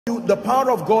The power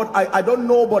of God, I don't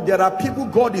know, but there are people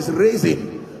God is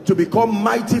raising to become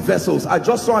mighty vessels. I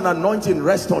just saw an anointing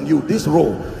rest on you, this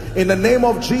role. In the name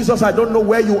of Jesus, I don't know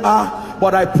where you are,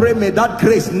 but I pray may that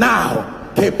grace now,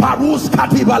 let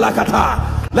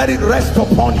it rest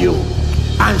upon you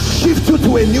and shift you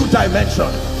to a new dimension.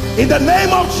 In the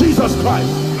name of Jesus Christ.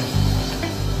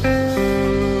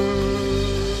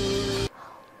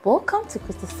 Welcome to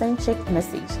Christocentric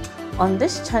Message. On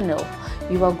this channel,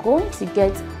 you are going to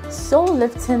get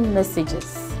soul-lifting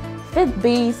messages,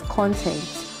 faith-based content,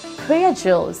 prayer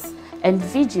drills, and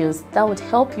videos that would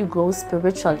help you grow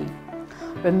spiritually.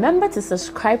 Remember to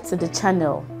subscribe to the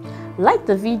channel, like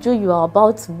the video you are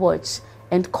about to watch,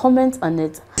 and comment on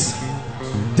it.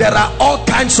 There are all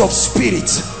kinds of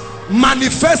spirits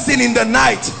manifesting in the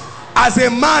night as a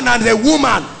man and a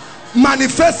woman,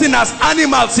 manifesting as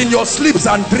animals in your sleeps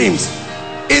and dreams.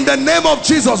 In the name of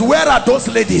Jesus, where are those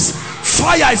ladies?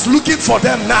 Fire is looking for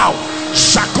them now.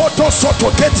 Shakoto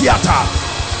sotoketiata,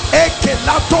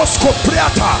 ekelatos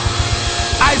kopriata.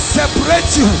 I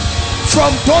separate you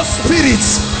from those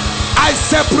spirits. I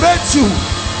separate you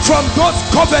from those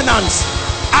covenants.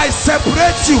 I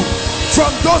separate you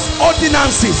from those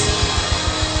ordinances.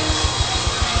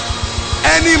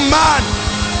 Any man,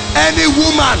 any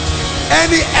woman,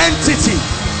 any entity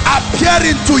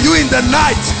appearing to you in the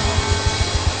night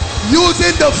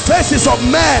using the faces of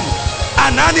men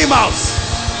and animals,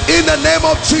 in the name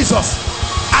of Jesus,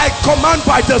 I command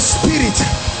by the Spirit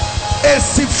a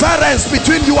severance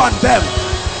between you and them.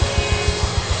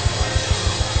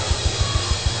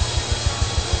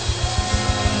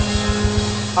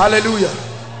 Hallelujah.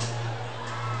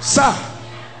 Sir,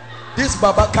 this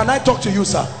Baba, can I talk to you,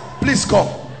 sir? Please come.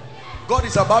 God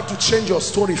is about to change your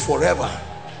story forever.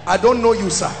 I don't know you,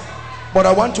 sir, but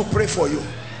I want to pray for you.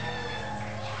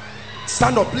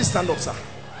 Stand up, please stand up, sir.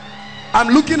 I'm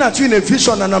looking at you in a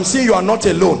vision and I'm seeing you are not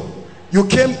alone. You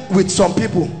came with some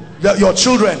people, your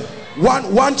children,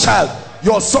 one child,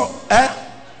 your son.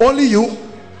 Only you?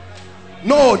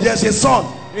 No, there's a son.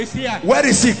 Where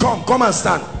is he? Come and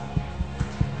stand.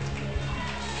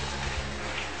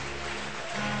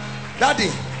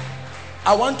 Daddy,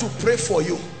 I want to pray for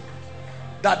you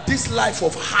that this life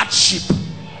of hardship,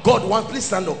 God wants, please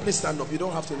stand up, please stand up. You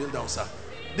don't have to kneel down, sir.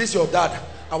 This is your dad.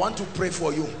 I want to pray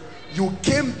for you. You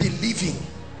came believing.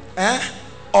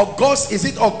 Is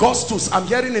it Augustus? I'm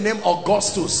hearing the name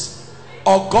Augustus.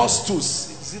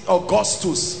 Augustus. Is it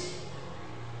Augustus?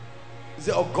 Is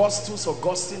it Augustus,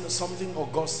 Augustine or something?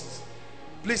 Augustus.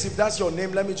 Please, if that's your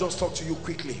name, let me just talk to you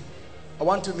quickly. I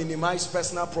want to minimize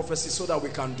personal prophecy so that we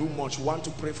can do much. We want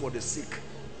to pray for the sick.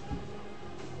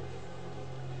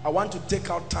 I want to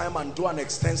take out time and do an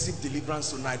extensive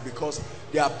deliverance tonight, because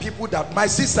there are people that, my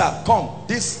sister, come,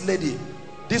 this lady,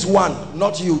 this one,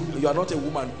 not you, you are not a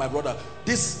woman, my brother,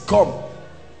 this, come,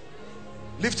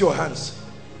 lift your hands,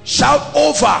 shout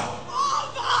over,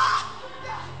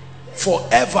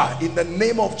 forever, in the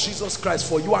name of Jesus Christ,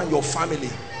 for you and your family.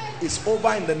 It's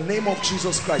over in the name of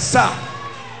Jesus Christ. Sir,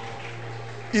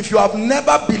 if you have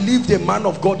never believed a man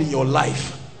of God in your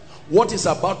life, what is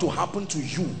about to happen to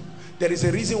you, there is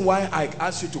a reason why I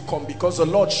asked you to come, because the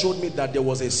Lord showed me that there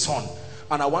was a son,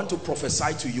 and I want to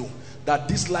prophesy to you that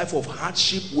this life of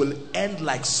hardship will end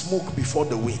like smoke before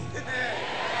the wind.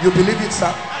 You believe it,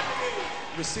 sir?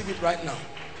 Receive it right now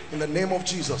in the name of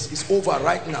Jesus. It's over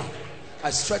right now.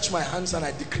 I stretch my hands and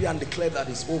I decree and declare that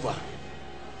it's over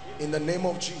in the name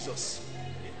of Jesus.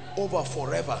 Over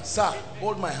forever. Sir,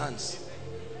 hold my hands.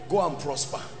 Go and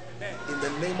prosper in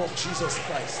the name of Jesus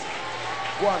Christ.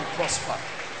 Go and prosper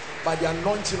by the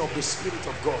anointing of the Spirit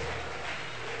of God.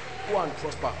 Go and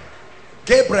prosper.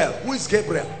 Gabriel, who is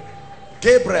Gabriel?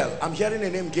 Gabriel, I'm hearing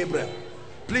the name Gabriel.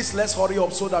 Please, let's hurry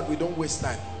up so that we don't waste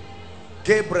time.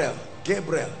 Gabriel,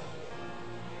 Gabriel.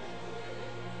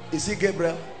 Is he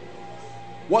Gabriel?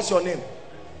 What's your name?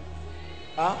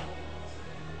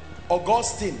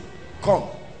 Augustine, come.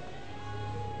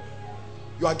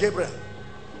 You are Gabriel.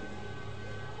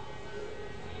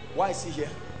 Why is he here?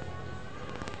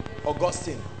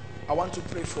 Augustine, I want to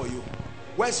pray for you.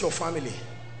 Where's your family?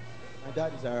 My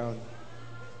dad is around.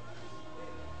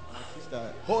 My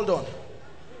sister. Hold on.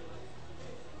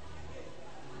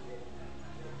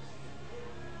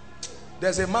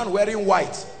 There's a man wearing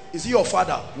white. Is he your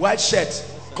father? White shirt.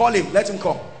 Call him. Let him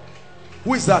come.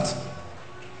 Who is that?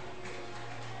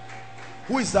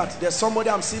 Who is that? There's somebody.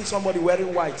 I'm seeing somebody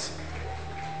wearing white.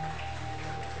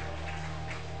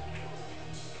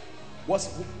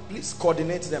 Please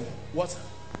coordinate them. What?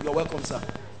 You're welcome, sir.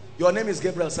 Your name is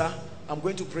Gabriel, sir. I'm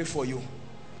going to pray for you.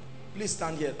 Please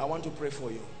stand here. I want to pray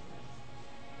for you.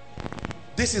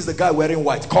 This is the guy wearing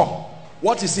white. Come.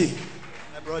 What is he?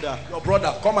 My brother. Your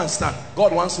brother, come and stand.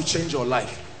 God wants to change your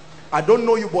life. I don't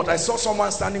know you, but I saw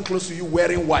someone standing close to you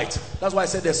wearing white. That's why I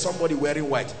said there's somebody wearing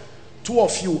white. Two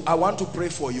of you, I want to pray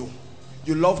for you.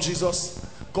 You love Jesus.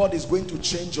 God is going to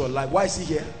change your life. Why is he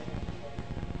here?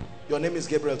 Your name is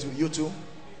Gabriel too. You too.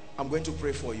 I'm going to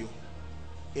pray for you.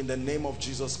 In the name of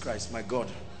Jesus Christ, my God.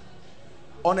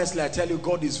 Honestly, I tell you,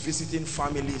 God is visiting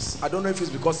families. I don't know if it's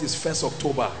because it's 1st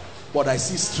October, but I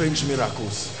see strange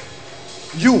miracles.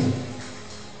 You,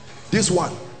 this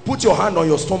one, put your hand on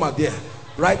your stomach there.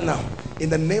 Right now, in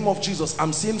the name of Jesus,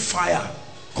 I'm seeing fire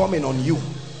coming on you.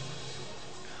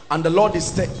 And the Lord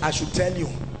is, I should tell you,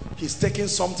 he's taking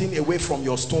something away from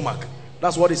your stomach.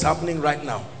 That's what is happening right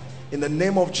now. In the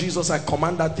name of Jesus, I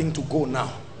command that thing to go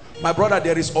now. My brother,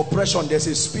 there is oppression. There's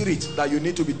a spirit that you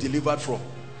need to be delivered from.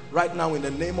 Right now, in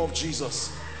the name of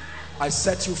Jesus, I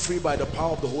set you free by the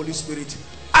power of the Holy Spirit.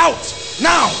 Out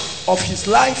now of his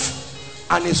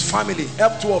life and his family.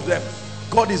 Help two of them.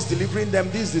 God is delivering them.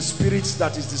 This is the spirit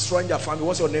that is destroying their family.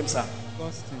 What's your name, sir?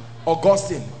 Augustine.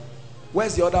 Augustine.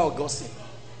 Where's the other Augustine?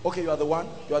 Okay, you are the one.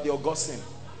 You are the Augustine.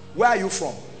 Where are you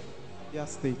from? Abia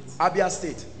State. Abia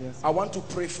State. Yes. I want to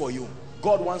pray for you.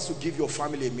 God wants to give your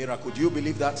family a miracle. Do you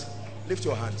believe that? Lift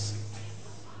your hands.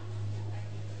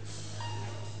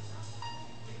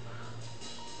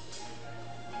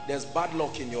 There's bad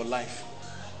luck in your life.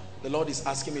 The Lord is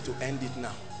asking me to end it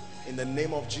now. In the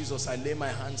name of Jesus, I lay my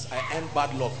hands. I end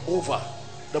bad luck. Over.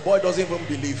 The boy doesn't even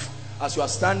believe. As you are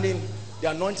standing, the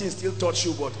anointing still touch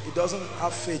you, but he doesn't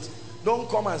have faith. Don't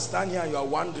come and stand here and you are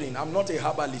wondering. I'm not a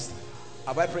herbalist.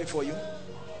 Have I prayed for you?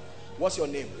 What's your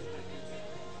name?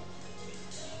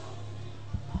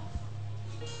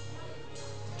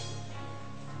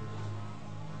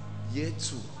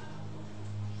 Yetu.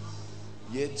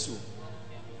 Yetu.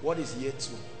 What is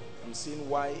Yetu? I'm seeing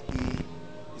Y-E.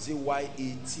 Is it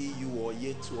Y-E-T-U or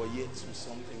Yetu or Yetu?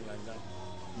 Something like that.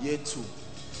 Yetu.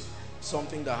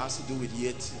 Something that has to do with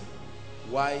Yetu.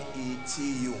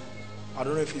 Y-E-T-U. I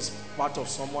don't know if it's part of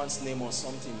someone's name or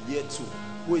something. Yetu.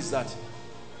 Who is that?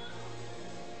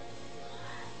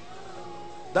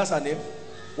 That's her name?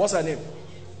 What's her name?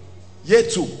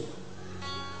 Yetu.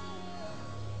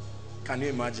 Can you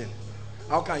imagine?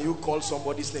 How can you call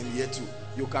somebody's name Yetu?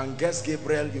 You can guess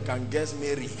Gabriel, you can guess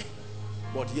Mary.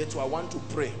 But Yetu, I want to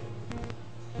pray.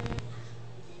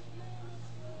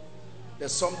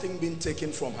 There's something being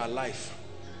taken from her life.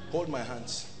 Hold my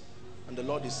hands. And the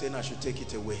Lord is saying I should take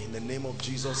it away. In the name of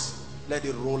Jesus, let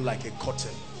it roll like a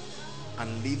curtain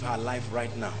and leave her life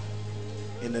right now.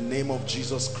 In the name of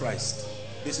Jesus Christ.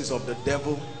 This is of the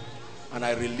devil, and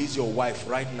I release your wife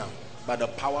right now by the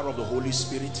power of the Holy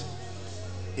Spirit.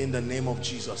 In the name of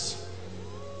Jesus.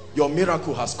 Your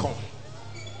miracle has come.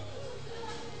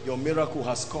 Your miracle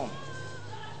has come.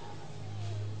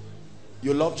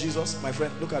 You love Jesus? My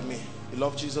friend, look at me. You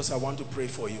love Jesus? I want to pray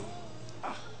for you.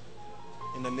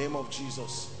 In the name of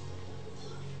Jesus.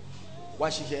 Why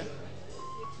is she here?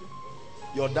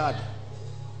 Your dad.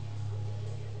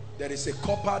 There is a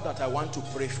copper that I want to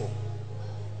pray for.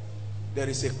 There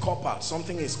is a copper.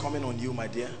 Something is coming on you, my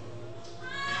dear.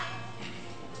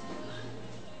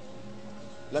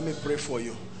 Let me pray for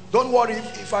you. Don't worry.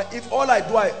 If all I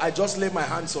do, I just lay my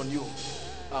hands on you.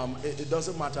 It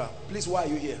doesn't matter. Please, why are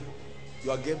you here?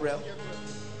 You are Gabriel?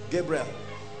 Gabriel.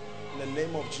 In the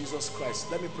name of Jesus Christ,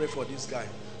 let me pray for this guy.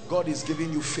 God is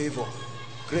giving you favor.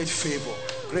 Great favor.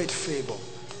 Great favor.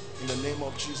 In the name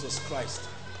of Jesus Christ.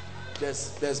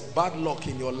 There's bad luck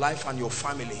in your life and your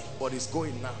family, but it's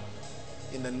going now.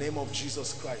 In the name of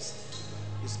Jesus Christ.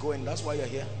 It's going. That's why you're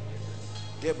here.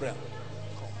 Gabriel.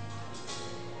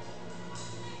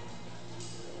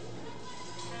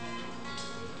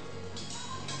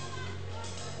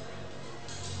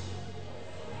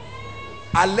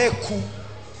 Aleku.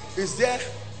 Is there?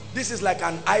 This is like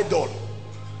an idol.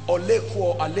 Oleku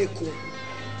or Aleku.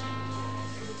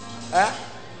 Eh?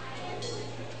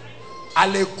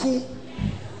 Aleku.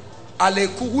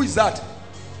 Aleku. Who is that?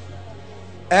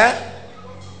 Eh?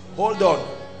 Hold on.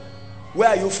 Where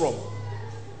are you from?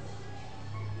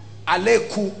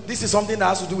 Aleku. This is something that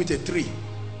has to do with a tree.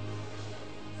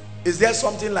 Is there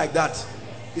something like that?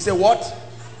 Is it what?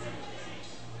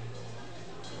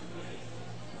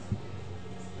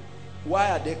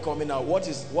 Why are they coming out? Why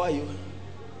are you?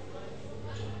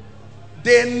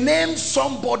 They named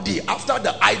somebody after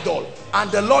the idol,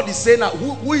 and the Lord is saying,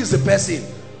 who is the person?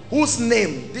 Whose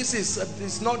name? This is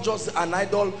it's not just an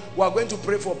idol. We are going to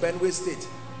pray for Benue State,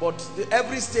 but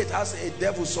every state has a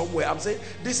devil somewhere. I'm saying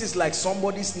this is like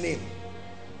somebody's name.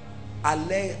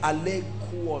 Ale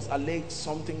was Ale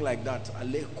something like that.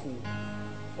 Aleku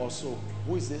also.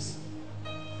 Who is this?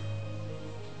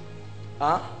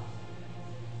 Huh?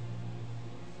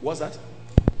 What's that?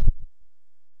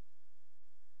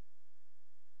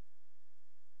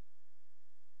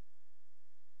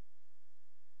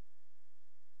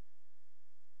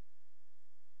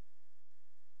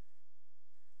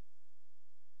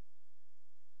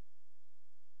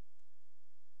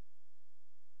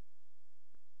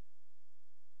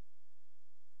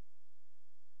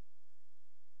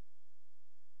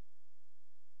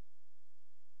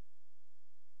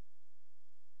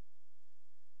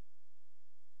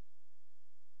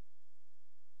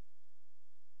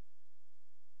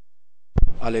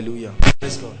 Hallelujah.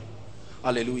 Praise God.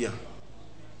 Hallelujah.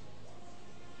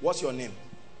 What's your name?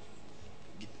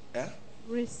 Eh?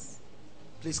 Grace.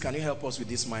 Please, can you help us with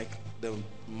this mic? The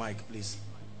mic, please.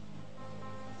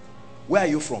 Where are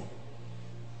you from?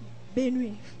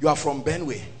 Benue. You are from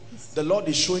Benue. The Lord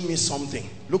is showing me something.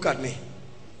 Look at me.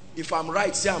 If I'm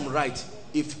right, say I'm right.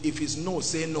 If it's no,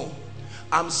 say no.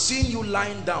 I'm seeing you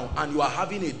lying down and you are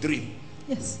having a dream.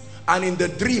 Yes. And in the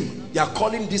dream, you are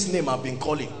calling this name I've been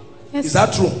calling. Yes. Is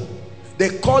that true?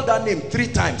 They called that name 3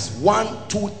 times. 1,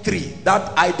 2, 3.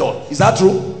 That idol. Is that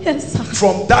true? Yes, sir.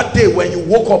 From that day when you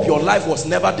woke up, your life was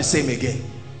never the same again.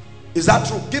 Is that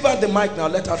true? Give her the mic now.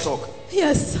 Let her talk.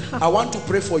 Yes, sir. I want to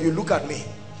pray for you. Look at me.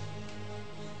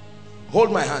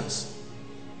 Hold my hands.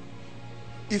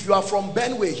 If you are from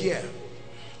Benue here,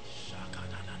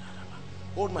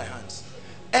 hold my hands.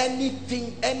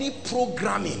 Anything, any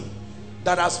programming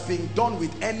that has been done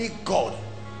with any god,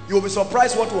 you will be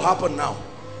surprised what will happen now.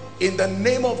 In the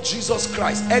name of Jesus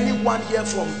Christ, anyone here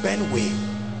from Benue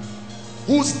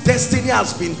whose destiny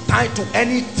has been tied to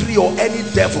any tree or any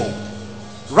devil,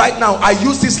 right now I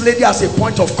use this lady as a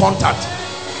point of contact.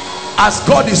 As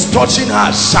God is touching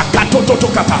her,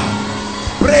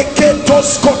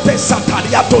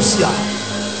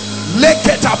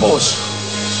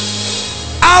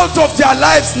 out of their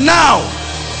lives now,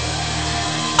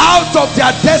 out of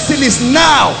their destinies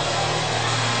now.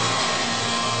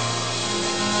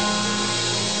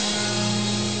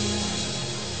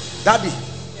 Daddy,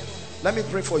 let me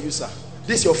pray for you, sir.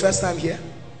 This is your first time here?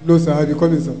 No, sir. I've been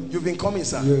coming, sir. You've been coming,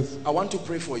 sir? Yes. I want to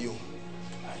pray for you.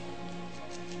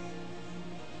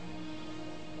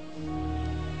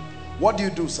 What do you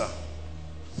do, sir?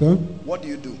 Sir? What do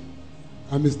you do?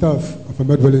 I'm a staff of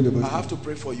Ahmadu University. I have to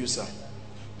pray for you, sir.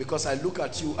 Because I look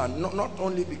at you, and not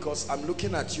only because I'm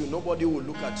looking at you, nobody will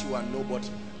look at you and know, but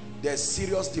there's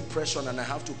serious depression and I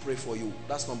have to pray for you.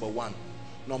 That's number 1.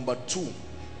 Number 2,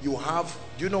 you have,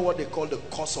 do you know what they call the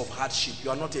cause of hardship?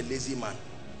 You are not a lazy man,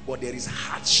 but there is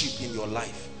hardship in your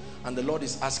life. And the Lord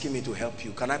is asking me to help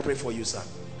you. Can I pray for you, sir?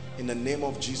 In the name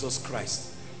of Jesus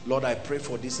Christ. Lord, I pray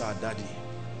for this, our daddy.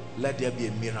 Let there be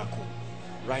a miracle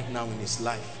right now in his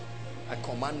life. I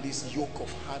command this yoke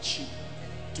of hardship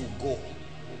to go.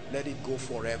 Let it go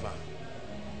forever.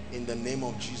 In the name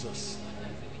of Jesus.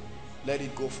 Let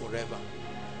it go forever.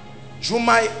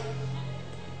 Jumai.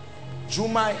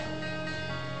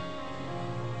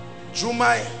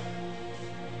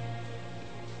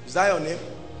 Is that your name?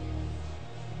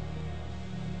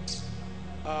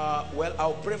 Well,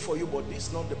 I'll pray for you, but this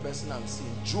is not the person I'm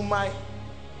seeing. Jumai,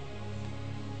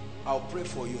 I'll pray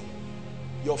for you.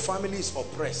 Your family is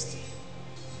oppressed.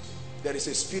 There is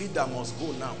a spirit that must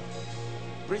go now.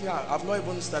 Bring her. I've not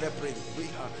even started praying. Bring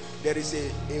her. There is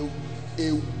a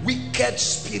wicked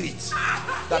spirit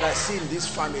that I see in this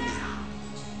family.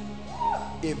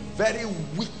 A very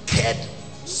wicked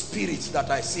spirit that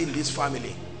I see in this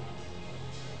family.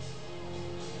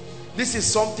 This is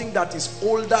something that is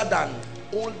older than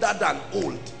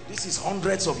old. This is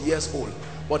hundreds of years old.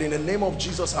 But in the name of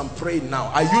Jesus, I'm praying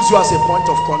now. I use you as a point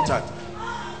of contact.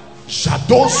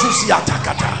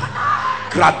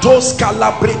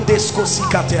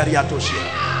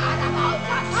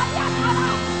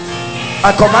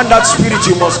 I command that spirit,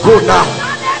 you must go now.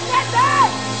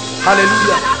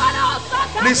 Hallelujah.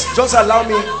 Please just allow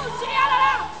me.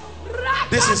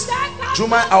 This is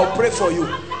Juma. I'll pray for you,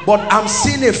 but I'm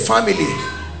seeing a family.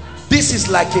 This is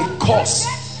like a curse.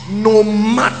 No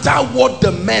matter what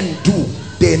the men do,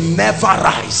 they never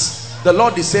rise. The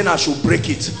Lord is saying I should break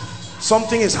it.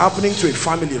 Something is happening to a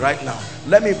family right now.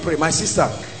 Let me pray. My sister,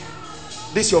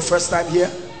 this is your first time here.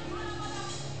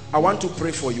 I want to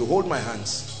pray for you. Hold my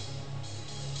hands.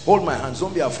 Hold my hands.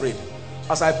 Don't be afraid.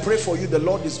 As I pray for you, the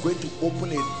Lord is going to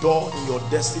open a door in your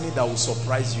destiny that will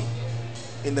surprise you.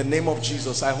 In the name of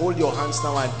Jesus, I hold your hands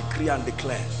now and decree and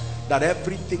declare that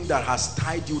everything that has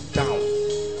tied you down,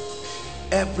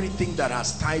 everything that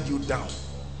has tied you down,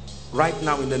 right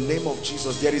now in the name of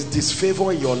Jesus, there is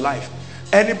disfavor in your life.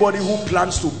 Anybody who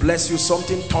plans to bless you,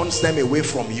 something turns them away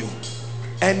from you.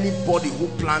 Anybody who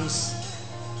plans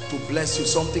to bless you,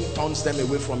 something turns them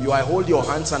away from you. I hold your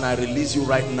hands and I release you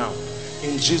right now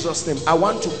in Jesus' name. I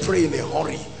want to pray in a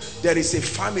hurry. There is a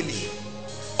family,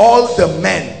 all the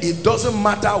men, it doesn't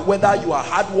matter whether you are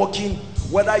hardworking,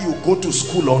 whether you go to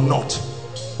school or not,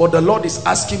 but the Lord is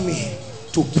asking me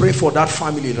to pray for that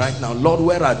family right now. Lord,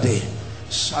 where are they?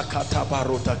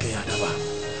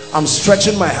 I'm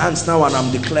stretching my hands now and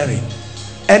I'm declaring,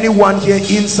 anyone here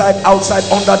inside, outside,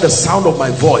 under the sound of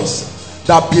my voice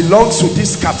that belongs to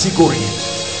this category,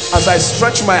 as I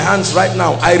stretch my hands right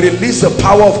now, I release the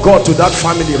power of God to that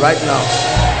family right now.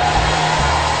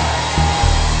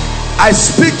 I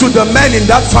speak to the men in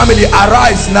that family,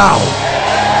 arise now,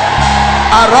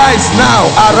 arise now,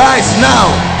 arise now,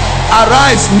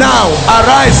 arise now,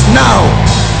 arise now.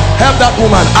 Help that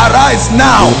woman, arise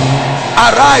now,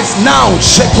 arise now.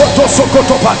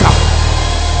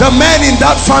 The men in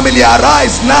that family,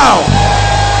 arise now,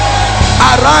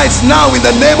 arise now in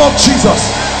the name of Jesus.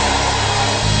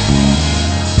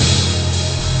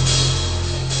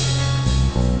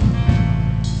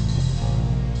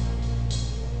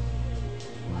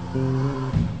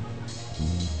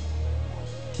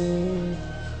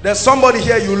 There's somebody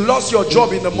here, you lost your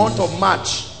job in the month of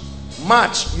March.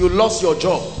 You lost your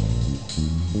job.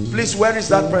 Please, where is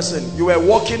that person? You were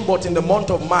working, but in the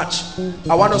month of March.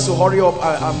 I want us to hurry up.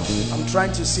 I'm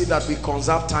trying to see that we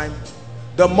conserve time.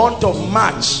 The month of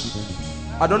March.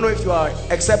 I don't know if you are,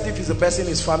 except if it's a person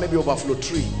is far, maybe overflow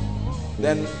 3.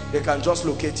 Then they can just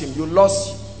locate him. You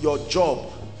lost your job.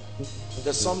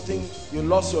 There's something, you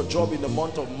lost your job in the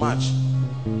month of March.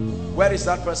 Where is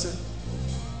that person?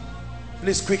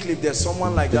 Please quickly, if there's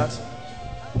someone like that.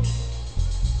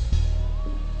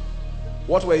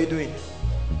 What were you doing?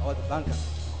 I was the banker.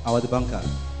 I was the banker.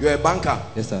 You're a banker?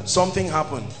 Yes, sir. Something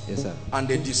happened? Yes, sir. And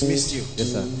they dismissed you?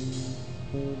 Yes, sir.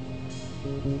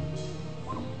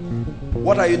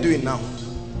 What are you doing now?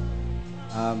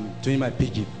 I'm doing my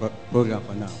PG program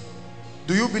for now.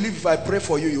 Do you believe if I pray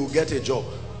for you, you will get a job?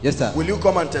 Yes, sir. Will you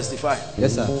come and testify?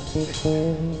 Yes, sir.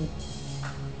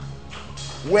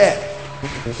 Where?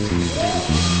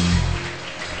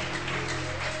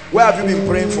 Where have you been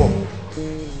praying for?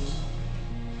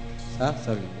 Sir,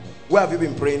 sorry. Where have you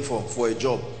been praying for a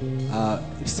job?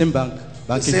 Same bank.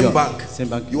 The same job. bank. Same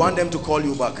bank. You want them to call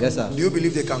you back? Yes, sir. Do you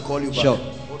believe they can call you back? Sure.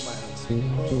 Hold my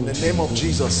hands. In the name of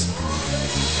Jesus,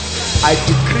 I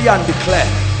decree and declare,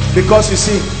 because you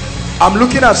see, I'm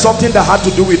looking at something that had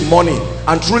to do with money,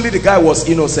 and truly the guy was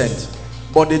innocent,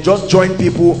 but they just joined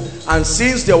people, and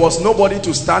since there was nobody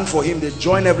to stand for him, they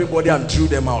joined everybody and threw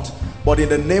them out. But in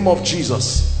the name of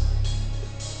Jesus,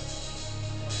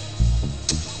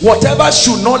 whatever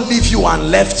should not leave you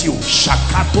and left you,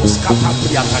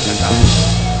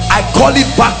 I call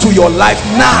it back to your life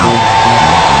now.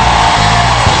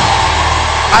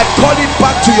 I call it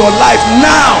back to your life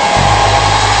now.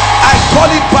 I call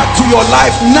it back to your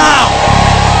life now.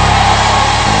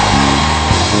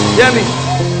 Hear me?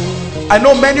 I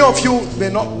know many of you may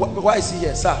not. Why is he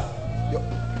here, sir?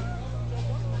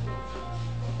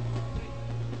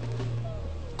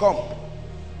 Come.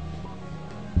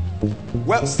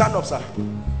 Well, stand up, sir.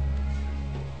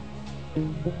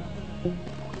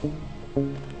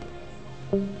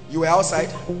 You were outside?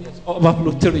 Yes,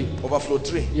 overflow 3. Overflow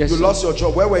 3. Yes, you sir. lost your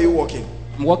job. Where were you working?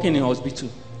 I'm working in hospital.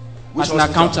 Which as an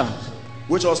hospital? accountant.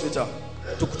 Which hospital?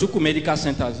 Tukutuku Medical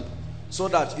Centers. So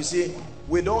that, you see,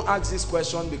 we don't ask this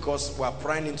question because we are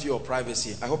prying into your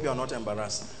privacy. I hope you are not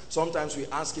embarrassed. Sometimes we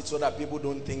ask it so that people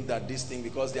don't think that this thing,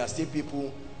 because there are still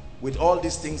people with all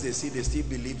these things they see, they still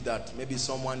believe that maybe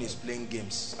someone is playing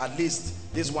games. At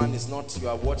least this one is not. You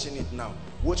are watching it now.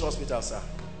 Which hospital, sir?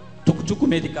 Tukutuku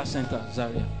Medical Center,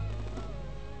 Zaria.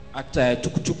 At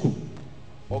Tukutuku.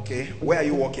 Okay. Where are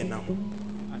you working now?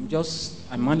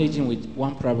 I'm managing with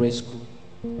one private school.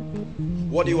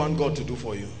 What do you want God to do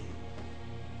for you?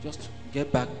 Just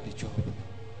get back the job.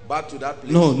 Back to that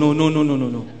place? No.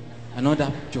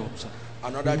 Another job, sir.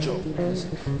 Another job? Yes.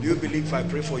 Do you believe if I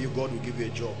pray for you, God will give you a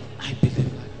job? I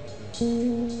believe that.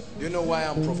 Do you know why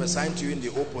I'm prophesying to you in the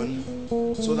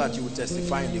open? So that you will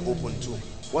testify in the open too.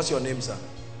 What's your name, sir?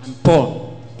 I'm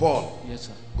Paul. Paul? Yes,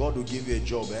 sir. God will give you a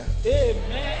job, eh?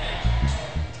 Amen.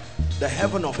 The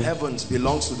heaven of heavens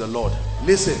belongs to the Lord.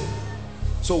 Listen.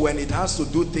 So when it has to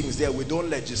do things there, we don't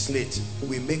legislate.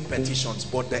 We make petitions.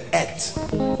 But the earth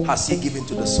has he given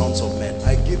to the sons of men.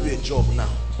 I give you a job now.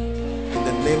 In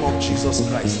the name of Jesus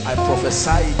Christ. I prophesy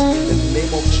it in the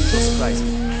name of Jesus Christ.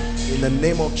 In the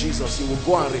name of Jesus. You will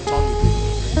go and return with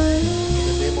it. In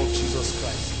the name of Jesus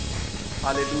Christ.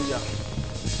 Hallelujah.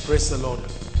 Praise the Lord.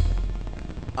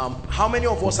 How many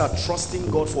of us are trusting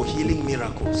God for healing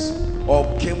miracles, or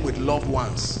came with loved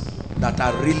ones that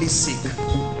are really sick?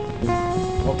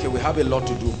 Okay, we have a lot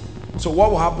to do. So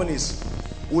what will happen is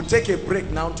we'll take a break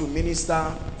now to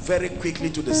minister very quickly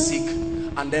to the sick,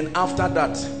 and then after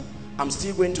that I'm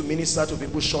still going to minister to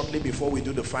people shortly before we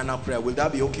do the final prayer. Will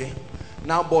that be okay?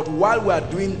 Now, but while we are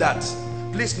doing that,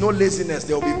 please, no laziness.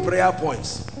 There will be prayer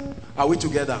points. Are we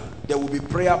together? There will be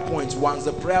prayer points. Once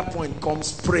the prayer point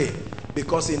comes, pray,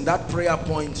 because in that prayer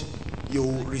point you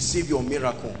will receive your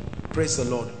miracle. Praise the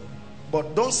Lord.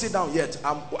 But don't sit down yet.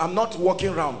 I'm not walking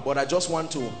around, but I just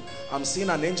want to, I'm seeing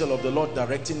an angel of the Lord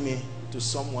directing me to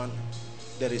someone.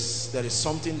 There is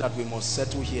something that we must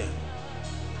settle here.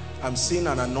 I'm seeing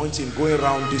an anointing going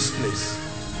around this place.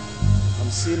 I'm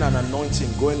seeing an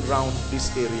anointing going around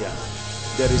this area.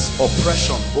 There is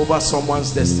oppression over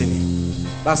someone's destiny.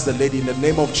 That's the lady. In the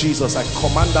name of Jesus, I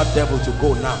command that devil to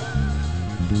go now.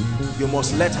 You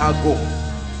must let her go.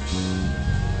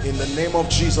 In the name of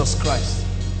Jesus Christ.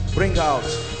 Bring her out.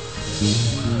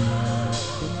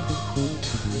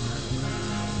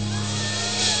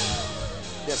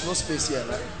 There's no space here,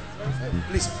 right?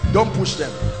 Please, don't push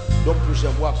them. Don't push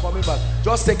them. We are coming back.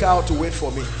 Just take her out to wait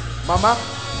for me. Mama,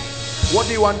 what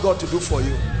do you want God to do for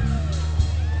you?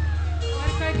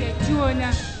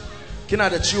 Kina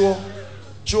da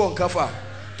ciwon kafa.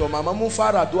 To mama mun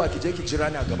fara addu'a kije ki jira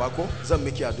ni a gaba ko zan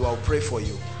miki addu'a. I'll pray for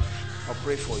you. I'll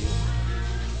pray for you.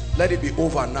 Let it be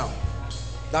over now.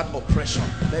 That oppression,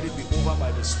 let it be over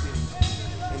by the Spirit.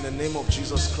 In the name of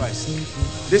Jesus Christ.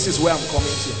 This is where I'm coming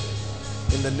to.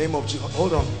 In the name of Jesus.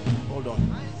 Hold on. Hold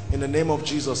on. In the name of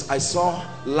Jesus. I saw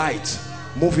light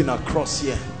moving across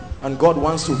here. And God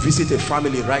wants to visit a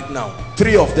family right now.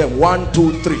 3 of them. 1,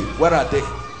 2, 3. Where are they?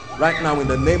 Right now, in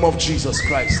the name of Jesus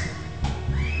Christ.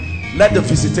 Let the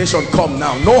visitation come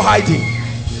now. No hiding.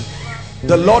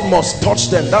 The Lord must touch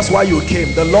them. That's why you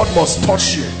came. The Lord must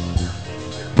touch you.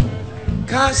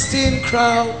 Casting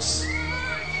crowds,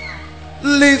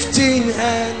 lifting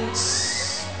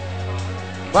hands,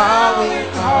 bowing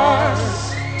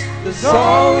hearts, that's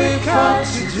all we come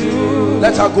to do.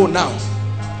 Let her go now.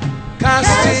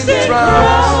 Casting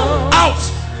crowds, out,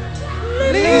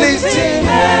 lifting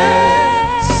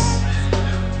hands,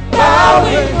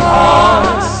 bowing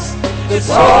hearts, that's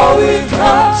all we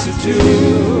come to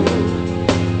do.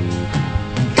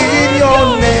 In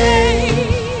your name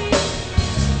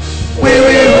we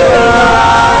will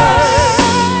rise,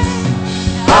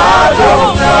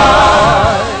 Adonai,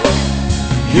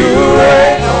 you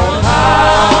reign on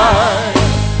high.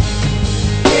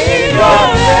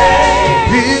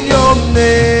 In your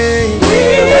name, we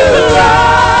will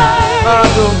rise,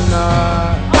 Adonai,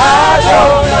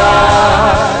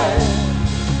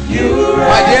 you reign.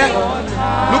 My dear,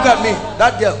 look at me,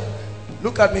 that girl,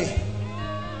 look at me.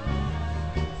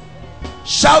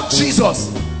 Shout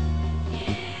Jesus.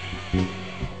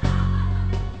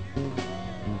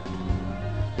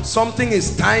 Something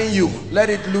is tying you. Let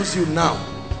it loose you now.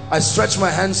 I stretch my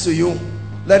hands to you.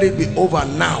 Let it be over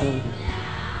now.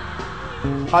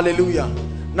 Hallelujah.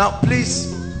 Now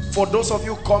please, for those of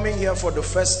you coming here for the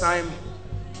first time,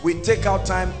 we take our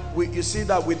time. You see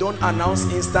that we don't announce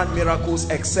instant miracles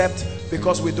except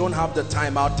because we don't have the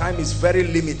time. Our time is very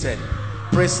limited.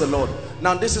 Praise the Lord.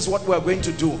 Now this is what we're going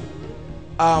to do.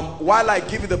 While I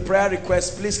give you the prayer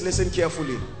request, please listen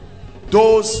carefully.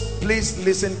 Those, please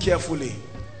listen carefully.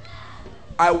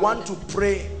 I want to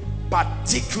pray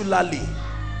particularly,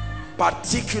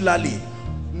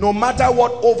 no matter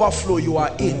what overflow you are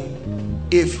in,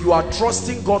 if you are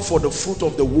trusting God for the fruit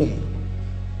of the womb,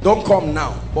 don't come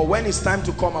now. But when it's time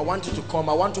to come, I want you to come.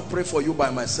 I want to pray for you by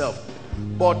myself.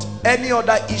 But any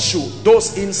other issue,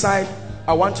 those inside,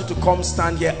 I want you to come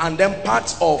stand here. And then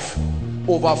parts of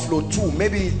overflow 2,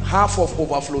 maybe half of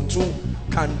overflow 2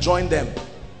 can join them.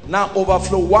 Now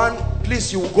overflow 1,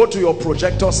 please, you will go to your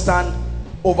projector stand.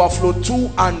 Overflow 2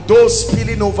 and those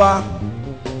spilling over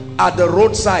at the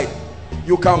roadside,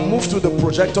 you can move to the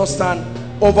projector stand.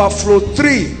 Overflow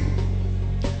 3,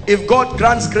 if God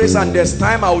grants grace and there's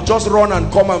time, I will just run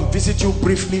and come and visit you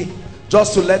briefly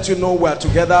just to let you know we're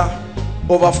together.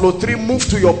 Overflow 3, move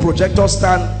to your projector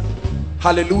stand.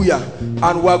 Hallelujah.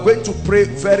 And we're going to pray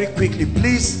very quickly.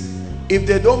 Please, if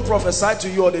they don't prophesy to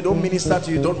you or they don't minister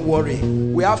to you, don't worry.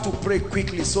 We have to pray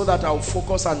quickly so that I'll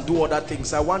focus and do other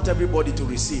things. I want everybody to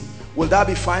receive. Will that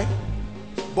be fine?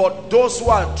 But those who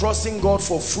are trusting God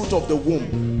for fruit of the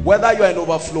womb, whether you're in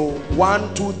overflow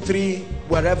 1, 2, 3,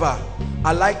 wherever,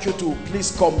 I'd like you to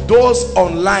please come. Those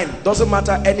online, doesn't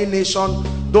matter any nation,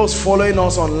 those following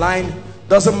us online,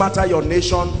 doesn't matter your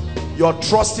nation, you're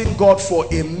trusting God for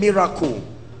a miracle.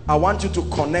 I want you to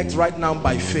connect right now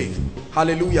by faith.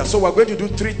 Hallelujah. So we're going to do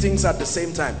 3 things at the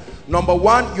same time. Number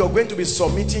 1, you're going to be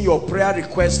submitting your prayer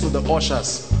request to the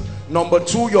ushers. Number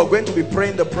 2, you're going to be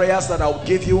praying the prayers that I'll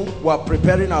give you. We're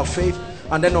preparing our faith.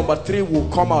 And then number 3 will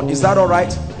come out. Is that all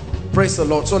right? Praise the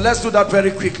Lord. So let's do that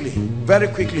very quickly. Very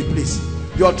quickly, please.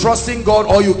 You're trusting God,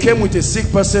 or you came with a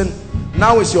sick person.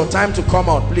 Now is your time to come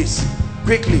out, please.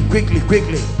 Quickly, quickly,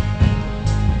 quickly.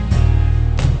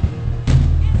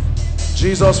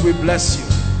 Jesus, we bless you.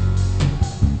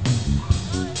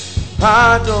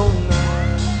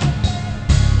 Adonai,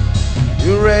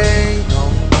 you reign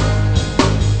on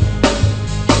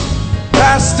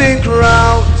casting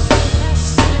crowns,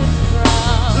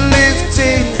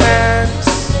 lifting hands,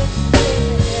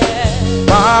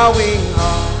 bowing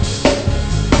hearts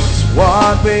is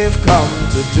what we've come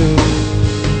to do.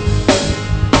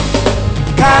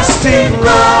 Casting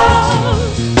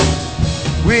crowns,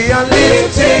 we are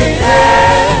lifting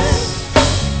hands,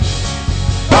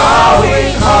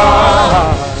 bowing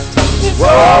hearts is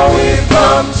what we've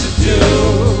come to do.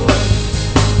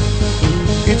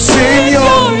 It's in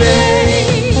your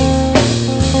name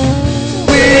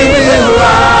we will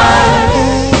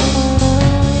rise.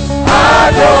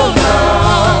 Adonai,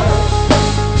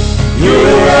 you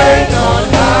reign on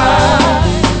high.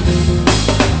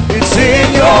 It's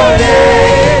in your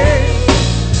name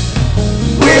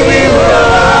we will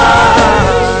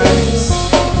rise.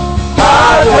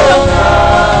 Adonai,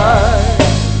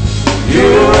 you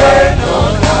reign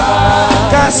on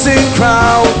high. Casting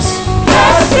crowns,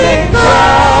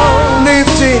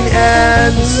 lifting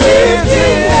hands,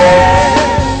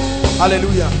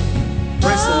 hallelujah.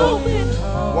 Praise the Lord.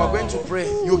 We're going to pray.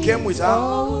 You came with her?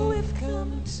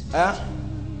 Huh?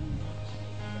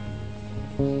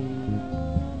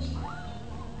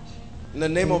 In the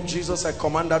name of Jesus, I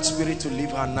command that spirit to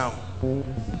leave her now.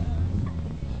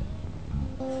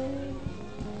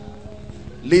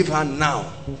 Leave her now.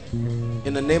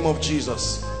 In the name of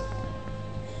Jesus.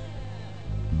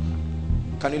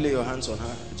 Can you lay your hands on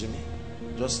her, Jimmy?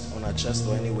 Just on her chest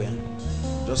or anywhere.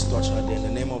 Just touch her there. In the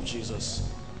name of Jesus,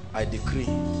 I decree,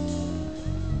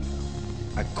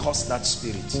 I curse that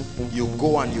spirit. You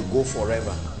go and you go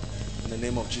forever. In the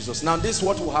name of Jesus. Now this is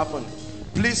what will happen.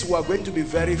 Please, we are going to be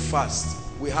very fast.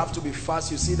 We have to be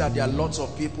fast. You see that there are lots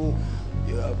of people.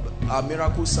 Our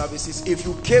miracle services. If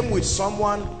you came with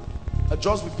someone,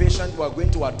 just be patient. We are going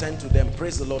to attend to them.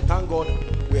 Praise the Lord. Thank God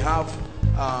we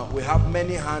have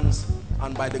many hands.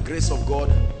 And by the grace of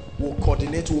God, we'll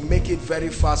coordinate, we'll make it very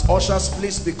fast. Ushers,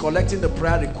 please be collecting the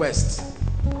prayer requests.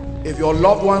 If your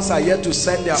loved ones are yet to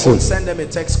send their own, send them a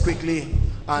text quickly.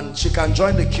 And she can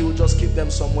join the queue, just keep them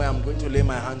somewhere. I'm going to lay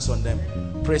my hands on them.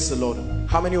 Praise the Lord.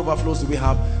 How many overflows do we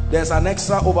have? There's an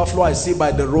extra overflow I see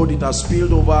by the road. It has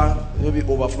spilled over, maybe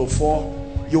overflow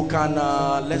 4. You can,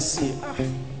 let's see.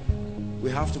 We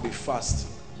have to be fast.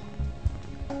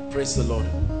 Praise the Lord.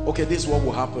 Okay, this is what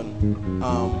will happen.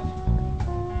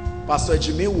 Pastor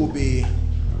Jimmy will be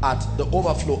at the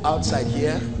overflow outside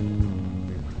here.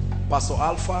 Pastor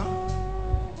Alpha,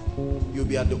 you'll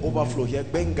be at the overflow here.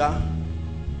 Benga,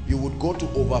 you would go to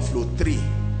overflow 3.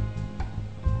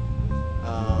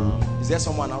 Is there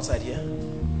someone outside here?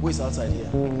 Who is outside here?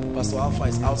 Pastor Alpha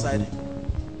is outside.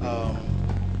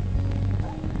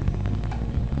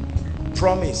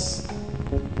 Promise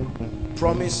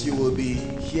you will be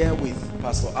here with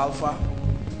Pastor Alpha.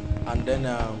 And then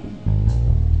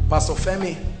Pastor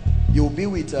Femi, you'll be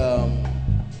with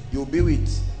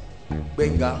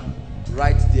Benga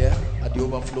right there at the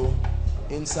overflow.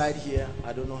 Inside here,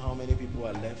 I don't know how many people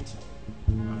are left.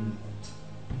 And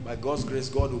by God's grace,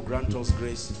 God will grant us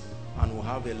grace, and we'll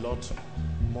have a lot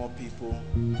more people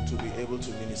to be able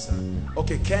to minister.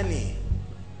 Okay, Kenny,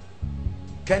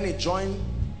 join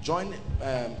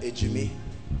Ejimi.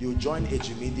 You join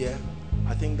Ejimi there.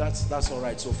 I think that's all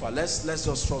right so far. Let's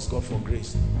just trust God for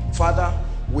grace. Father,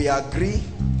 we agree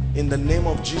in the name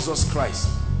of Jesus Christ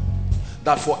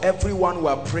that for everyone we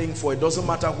are praying for, it doesn't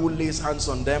matter who lays hands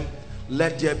on them,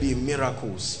 let there be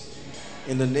miracles.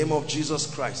 In the name of Jesus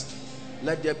Christ,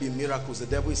 let there be miracles. The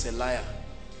devil is a liar.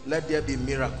 Let there be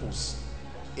miracles.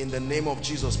 In the name of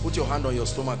Jesus. Put your hand on your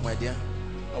stomach, my dear.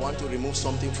 I want to remove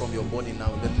something from your body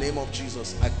now. In the name of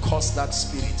Jesus, I curse that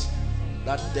spirit,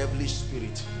 that devilish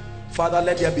spirit. Father,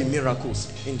 let there be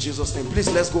miracles in Jesus' name. Please,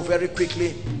 let's go very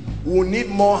quickly. We'll need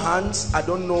more hands. I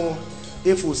don't know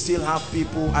if we'll still have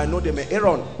people. I know they may.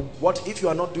 Aaron, what if you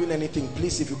are not doing anything?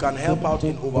 Please, if you can help out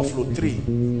in overflow 3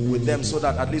 with them, so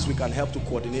that at least we can help to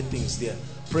coordinate things there.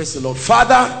 Praise the Lord.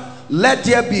 Father, let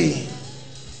there be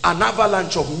an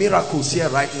avalanche of miracles here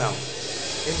right now.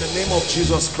 In the name of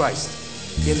Jesus Christ.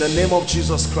 In the name of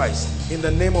Jesus Christ. In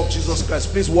the name of Jesus Christ.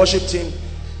 Please, worship team,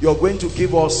 you're going to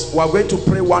give us, we're going to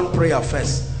pray one prayer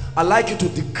first. I'd like you to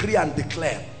decree and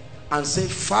declare and say,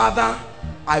 Father,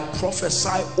 I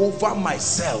prophesy over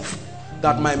myself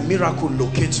that my miracle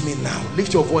locates me now.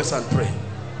 Lift your voice and pray.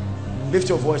 Lift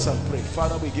your voice and pray.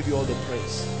 Father, we give you all the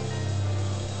praise.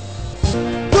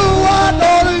 Do what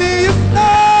only you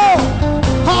know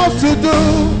how to do.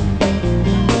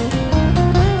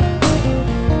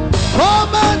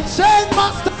 Come and change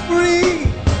my story.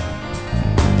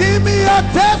 Give me a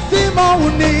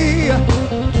testimony.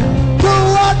 Do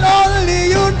what only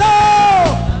you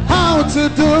know how to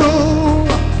do.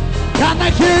 Can I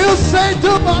hear you say,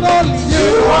 do what only you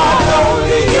know? Do what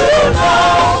only you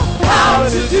know how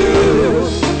to do.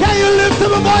 Can you lift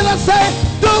up a voice and say,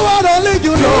 do what only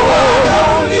you know? Do what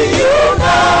only you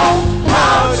know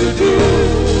how to do.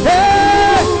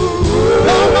 Hey,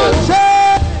 come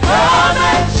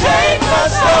and change my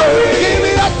story. Give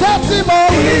me a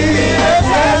testimony. Give me a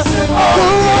testimony. Do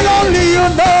what only you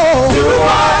know. Do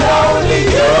what only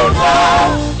you know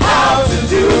how to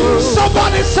do.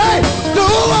 Somebody say, do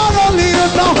what only you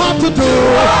know how to do. Do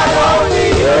what only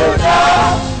you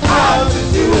know how to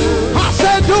do. I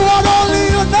said, do what only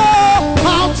you know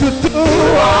how to do. Do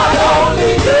what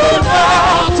only you know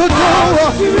how to do.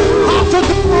 How to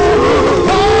do.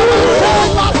 Come and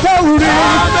change my story.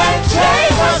 Come and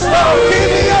change my story. Give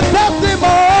me a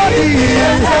testimony. Give me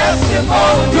a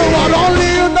testimony. Do what only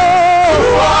you know. Do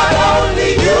what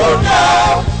only you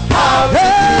know how to do.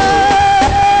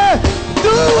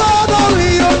 Do what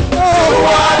only you know. Do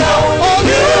what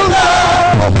only you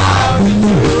know how to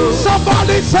do.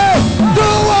 Somebody say, do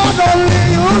what only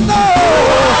you know. Do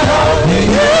what only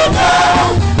you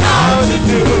know how to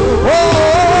do. Oh,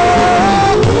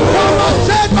 come and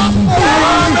change my story.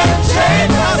 Come and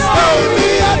change my story. Give me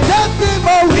a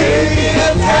testimony. Give me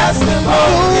a testimony.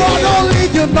 Do what only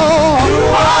you know. Do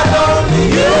what only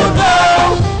you know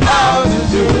how to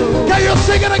do. Can you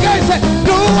sing it again? Say,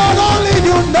 do what only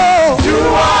you know. Do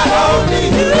what only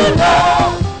you know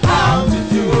how to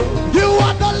do. You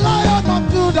are the Lion of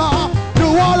Judah. Do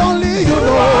what only you know. Do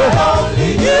what only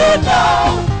you know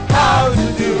how to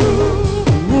do.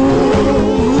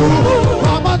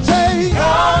 Come and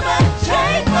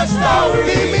change my story.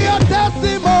 Give me a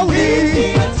testimony. Give me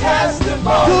a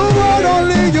testimony. Do what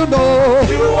only you know.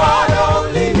 Do what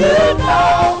only you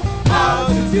know how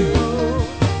to do.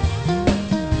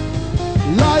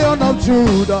 Lion of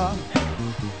Judah,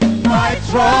 my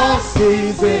trust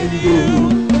is in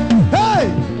you. Hey,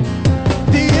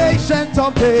 the ancient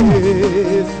of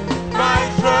days, my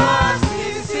trust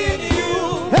is in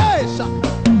you. Hey,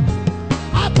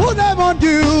 I put them on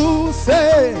you.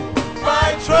 Say,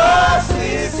 my trust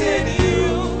is in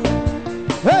you.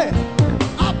 Hey,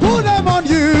 I put them on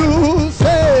you.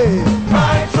 Say,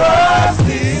 my trust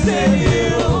is in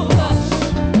you.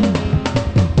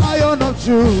 Lion of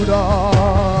Judah,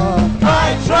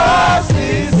 my trust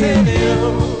is in you.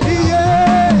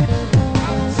 Yeah,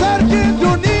 Sergin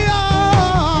Dunia,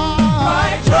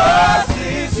 my trust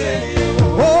is in you.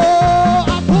 Oh, I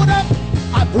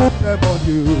put them on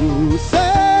you.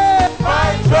 Say,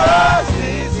 my trust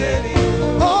is in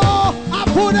you. Oh, I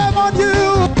put them on you.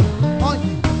 On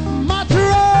my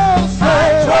trust. My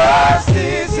trust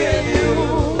is in you.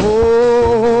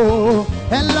 Oh,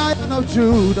 and Lion of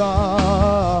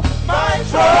Judah, my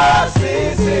trust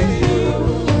is in you.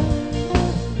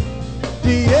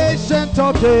 The ancient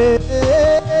of days,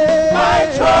 my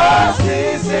trust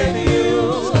is in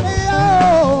you.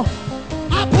 Oh,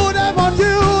 I put them on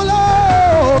you,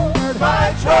 Lord.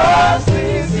 My trust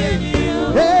is in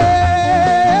you.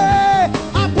 Hey,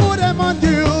 I put them on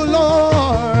you,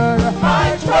 Lord.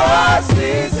 My trust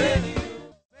is in you.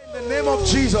 In the name of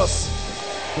Jesus.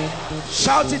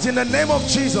 Shout it in the name of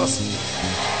Jesus.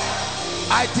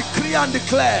 I decree and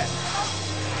declare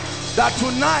that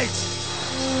tonight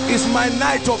is my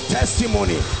night of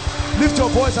testimony. Lift your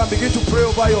voice and begin to pray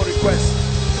over your request.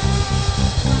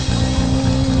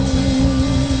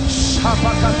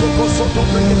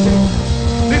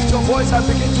 Lift your voice and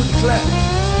begin to declare.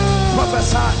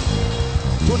 Prophesy.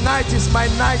 Tonight is my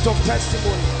night of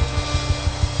testimony.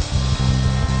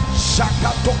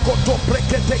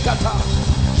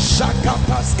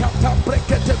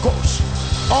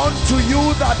 Unto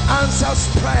you that answers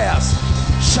prayers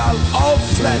shall all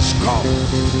flesh come.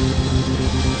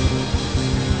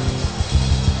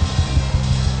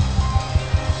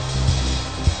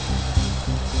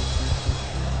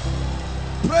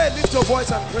 Pray, lift your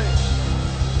voice and pray.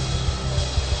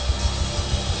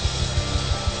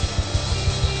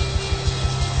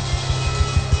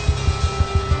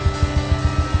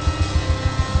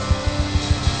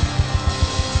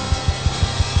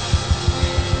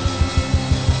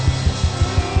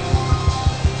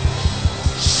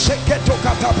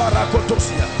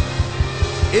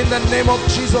 In the name of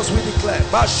Jesus we declare.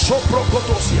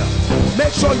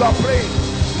 Make sure you are praying.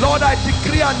 Lord, I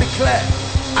decree and declare,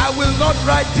 I will not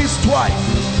write this twice.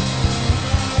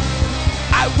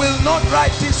 I will not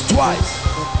write this twice.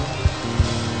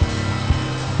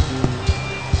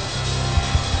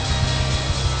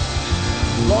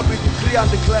 Lord, we decree and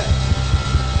declare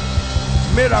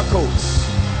miracles.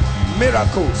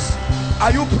 Miracles.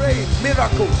 Are you praying?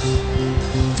 Miracles.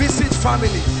 Visit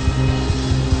families.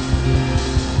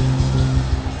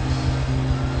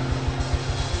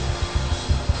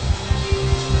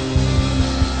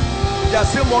 There are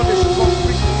still more they should come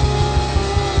quickly.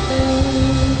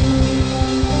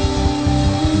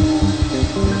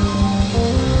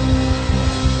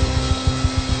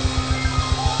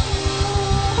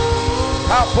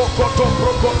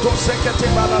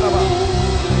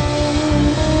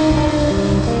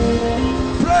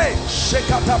 Pray.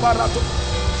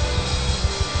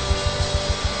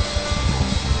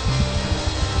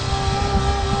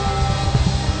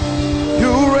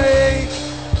 You reign,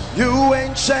 you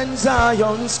ancient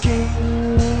Zion's King.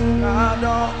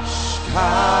 Kadosh,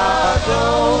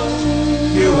 Kadosh,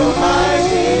 you are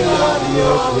mighty on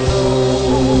your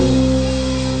throne.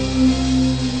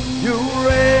 You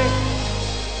reign,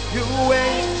 you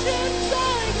ancient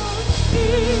Zion's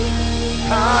King.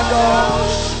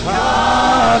 Kadosh,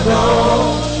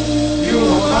 Kadosh, you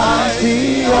are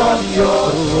mighty on your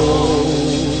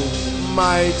throne.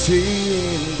 Mighty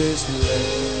in this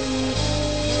place.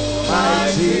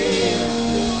 Mighty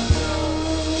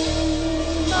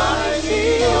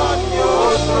on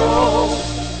your throne.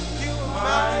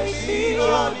 Mighty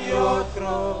on your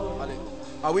throne.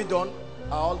 Are we done?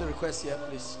 Are all the requests here,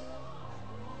 please?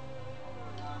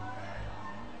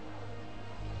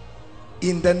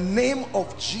 In the name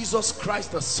of Jesus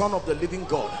Christ, the Son of the living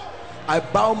God, I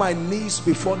bow my knees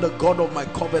before the God of my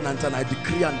covenant, and I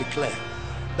decree and declare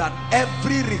that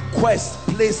every request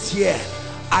placed here,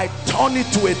 I turn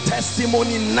it to a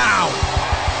testimony now.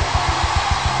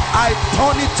 I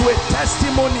turn it to a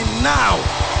testimony now.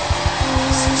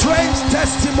 Strange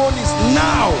testimonies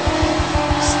now.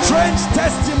 Strange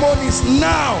testimonies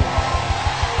now.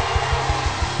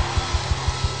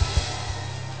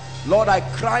 Lord, I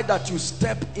cry that you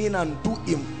step in and do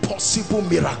impossible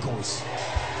miracles.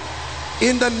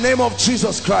 In the name of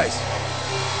Jesus Christ.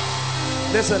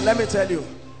 Listen, let me tell you,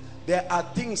 there are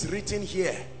things written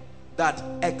here that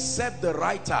except the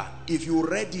writer, if you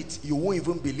read it, you won't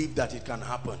even believe that it can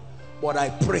happen. But I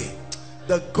pray,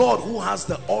 the God who has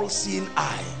the all-seeing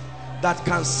eye, that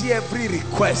can see every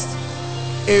request,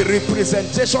 a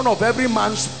representation of every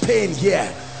man's pain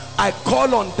here, I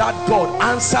call on that God,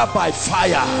 answer by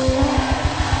fire.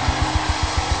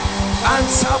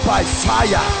 Answer by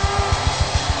fire.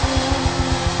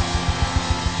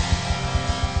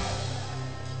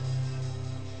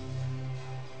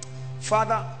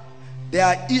 Father, there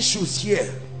are issues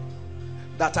here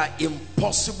that are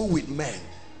impossible with men.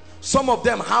 Some of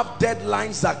them have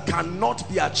deadlines that cannot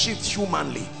be achieved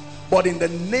humanly. But in the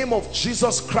name of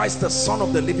Jesus Christ, the Son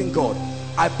of the living God,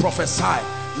 I prophesy,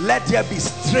 let there be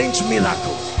strange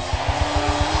miracles.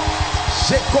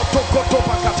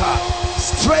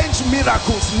 Strange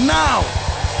miracles now.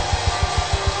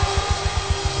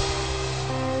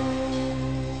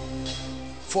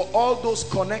 For all those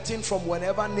connecting from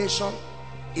whenever nation,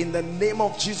 in the name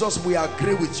of Jesus, we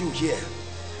agree with you here.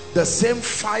 The same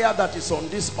fire that is on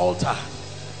this altar,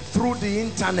 through the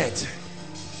internet,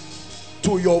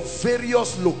 to your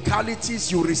various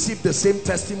localities, you receive the same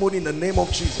testimony in the name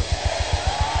of Jesus.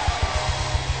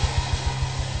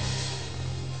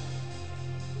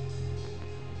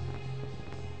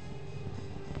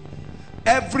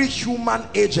 Every human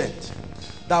agent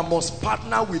that must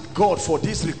partner with God for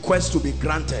this request to be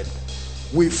granted,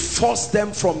 we force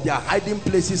them from their hiding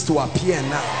places to appear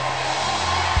now.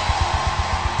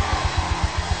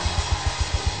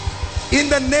 In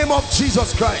the name of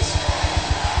Jesus Christ.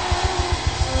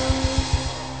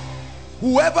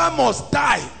 Whoever must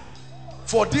die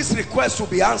for this request to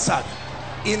be answered,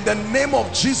 in the name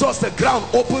of Jesus, the ground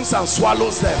opens and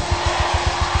swallows them.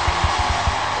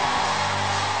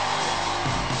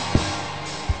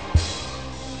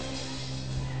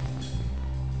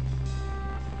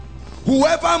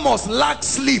 Whoever must lack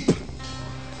sleep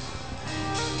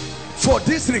for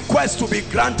this request to be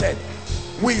granted,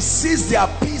 we seize their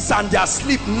peace and their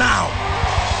sleep now.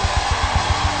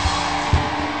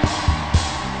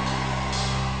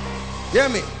 Hear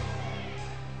me.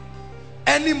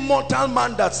 Any mortal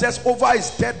man that says over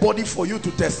his dead body for you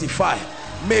to testify,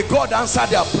 may God answer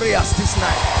their prayers this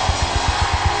night.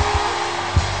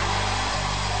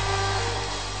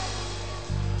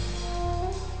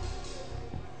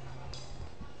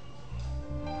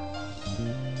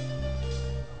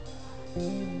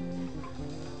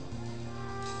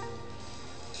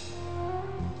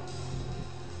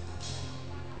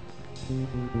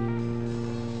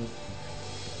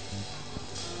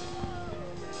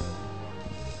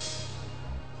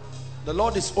 The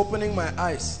Lord is opening my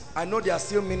eyes. I know they are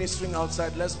still ministering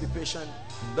outside. Let's be patient.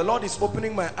 The Lord is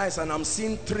opening my eyes and I'm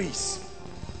seeing trees.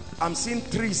 I'm seeing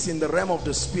trees in the realm of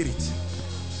the spirit.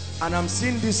 And I'm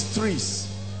seeing these trees.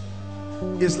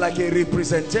 It's like a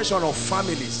representation of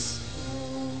families.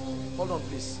 Hold on,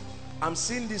 please. I'm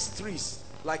seeing these trees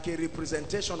like a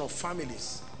representation of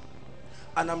families.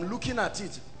 And I'm looking at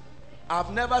it.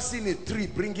 I've never seen a tree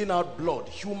bringing out blood,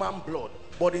 human blood.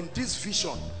 But in this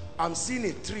vision, I'm seeing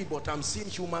a tree, but I'm seeing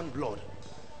human blood.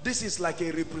 This is like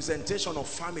a representation of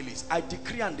families. I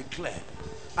decree and declare.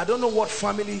 I don't know what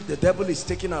family the devil is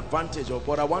taking advantage of,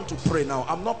 but I want to pray now.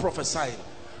 I'm not prophesying.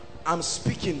 I'm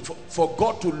speaking for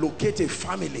God to locate a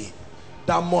family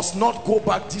that must not go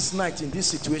back this night in this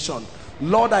situation.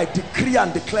 Lord, I decree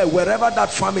and declare wherever that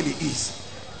family is,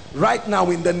 right now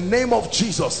in the name of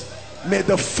Jesus, may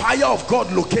the fire of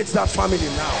God locate that family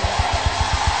now.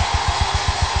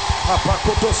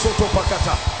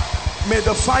 May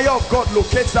the fire of God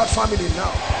locate that family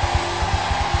now.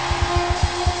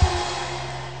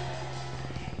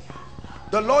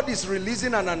 The Lord is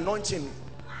releasing an anointing,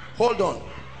 hold on,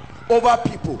 over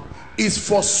people. Is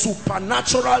for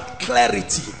supernatural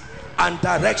clarity and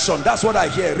direction. That's what I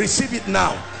hear. Receive it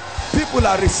now. People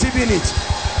are receiving it.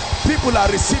 People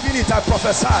are receiving it. I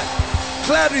prophesy.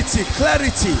 Clarity,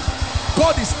 clarity.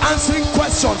 God is answering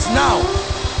questions now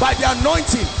by the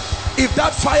anointing. If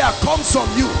that fire comes on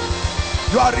you,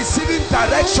 you are receiving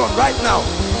direction right now.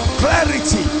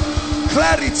 Clarity,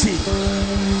 clarity.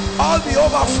 All the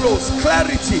overflows,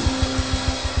 clarity.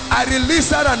 I release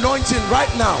that anointing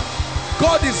right now.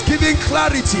 God is giving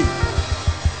clarity.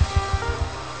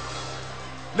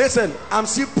 Listen, I'm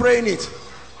still praying it.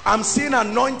 I'm seeing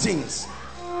anointings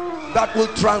that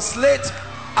will translate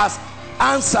as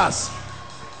answers.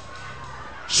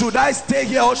 Should I stay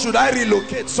here or should I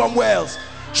relocate somewhere else?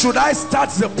 Should I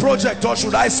start the project or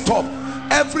should I stop?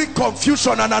 Every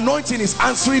confusion, an anointing is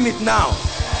answering it now.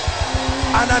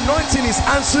 An anointing is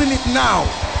answering it now.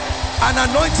 An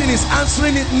anointing is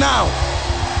answering it now.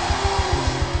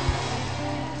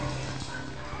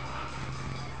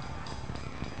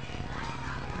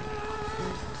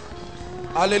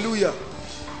 Hallelujah.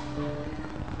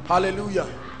 Hallelujah.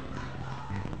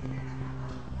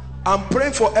 I'm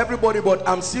praying for everybody, but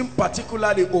I'm seeing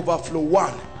particularly overflow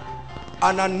one.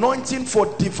 An anointing for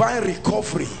divine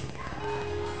recovery.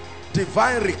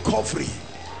 Divine recovery.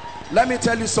 Let me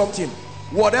tell you something.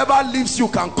 Whatever leaves you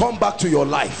can come back to your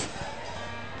life.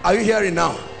 Are you hearing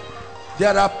now?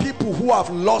 There are people who have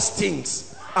lost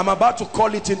things. I'm about to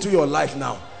call it into your life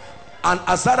now. And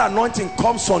as that anointing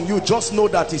comes on you, just know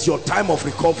that it's your time of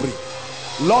recovery.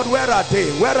 Lord, where are they?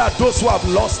 Where are those who have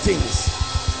lost things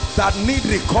that need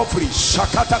recovery?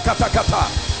 Shakata kata kata,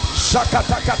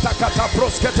 shakata kata kata,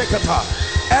 broskete kata.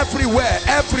 Everywhere,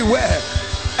 everywhere,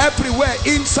 everywhere,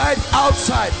 inside,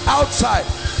 outside, outside.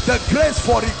 The grace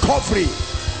for recovery,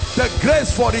 the grace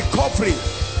for recovery.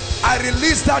 I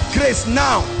release that grace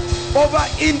now over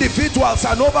individuals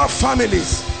and over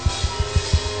families.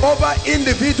 Over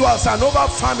individuals and over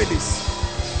families.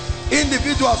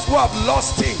 Individuals who have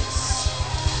lost things,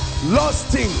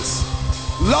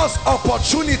 lost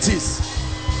opportunities,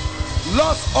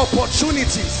 lost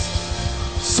opportunities.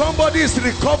 Somebody is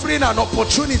recovering an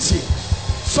opportunity.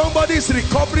 Somebody is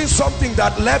recovering something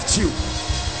that left you.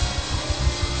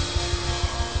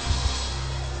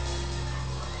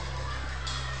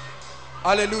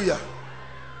 Hallelujah.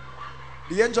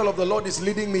 The angel of the Lord is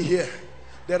leading me here.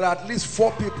 There are at least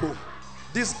 4 people.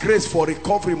 This grace for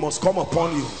recovery must come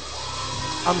upon you.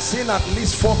 I'm seeing at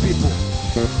least 4 people.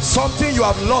 Something you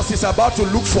have lost is about to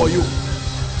look for you.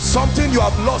 Something you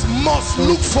have lost must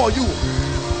look for you.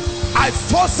 I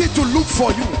force it to look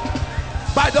for you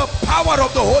by the power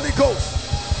of the Holy Ghost.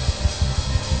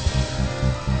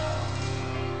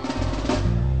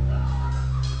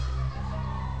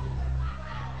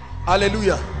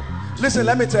 Hallelujah. Listen,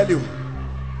 let me tell you.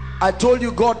 I told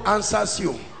you God answers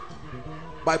you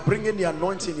by bringing the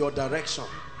anointing in your direction.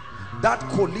 That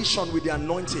collision with the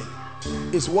anointing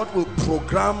is what will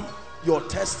program your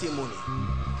testimony.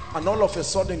 And all of a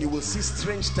sudden you will see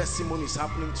strange testimonies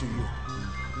happening to you.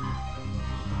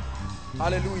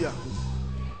 Hallelujah.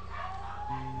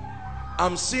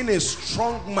 I'm seeing a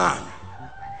strong man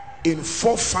in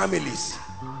 4 families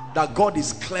that God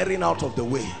is clearing out of the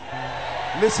way.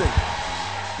 Listen,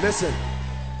 listen.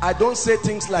 I don't say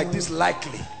things like this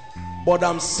lightly, but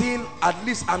I'm seeing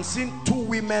 2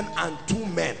 women and 2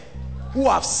 men who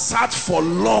have sat for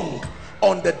long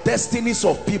on the destinies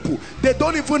of people. They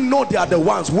don't even know they are the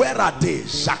ones. Where are they?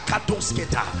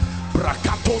 Shakatosketa,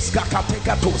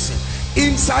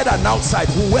 inside and outside,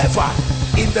 whoever,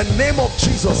 in the name of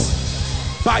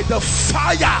Jesus, by the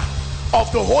fire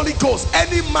of the Holy Ghost,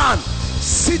 any man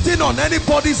sitting on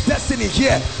anybody's destiny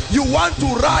here, you want to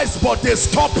rise but they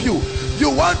stop you, you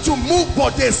want to move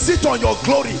but they sit on your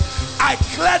glory, I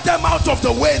clear them out of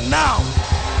the way now.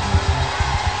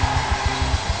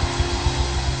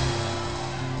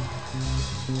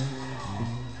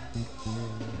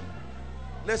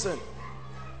 Listen,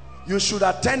 you should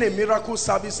attend a miracle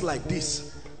service like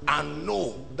this and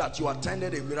know that you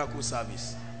attended a miracle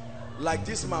service. Like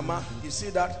this mama, you see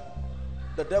that?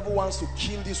 The devil wants to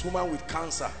kill this woman with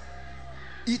cancer,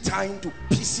 eat her into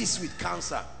pieces with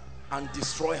cancer and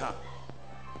destroy her.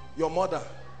 Your mother,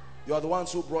 you are the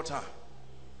ones who brought her.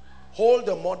 Hold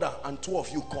the mother and two of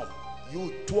you come.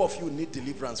 You two of you need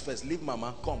deliverance first. Leave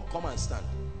mama, come and stand.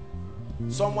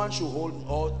 Someone should hold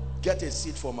or get a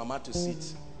seat for mama to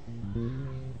sit.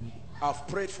 I've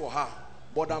prayed for her,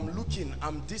 but I'm looking,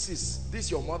 this is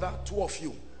your mother, two of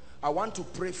you. I want to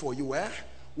pray for you.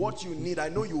 What you need, I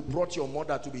know you brought your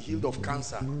mother to be healed of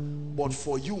cancer, but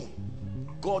for you,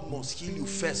 God must heal you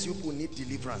first. You will need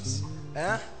deliverance.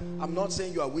 I'm not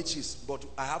saying you are witches, but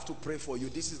I have to pray for you.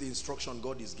 This is the instruction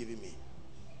God is giving me.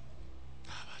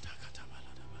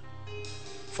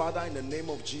 Father, in the name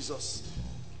of Jesus,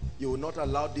 you will not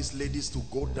allow these ladies to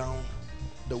go down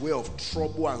the way of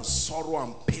trouble and sorrow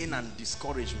and pain and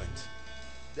discouragement.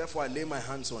 Therefore, I lay my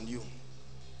hands on you.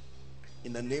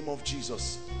 In the name of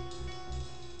Jesus,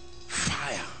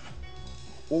 fire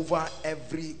over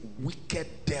every wicked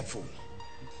devil.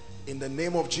 In the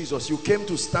name of Jesus, you came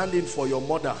to stand in for your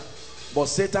mother, but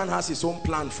Satan has his own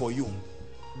plan for you.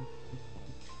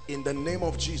 In the name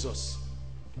of Jesus.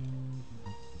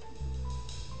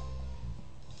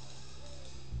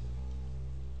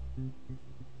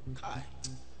 Kai.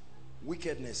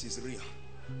 Wickedness is real.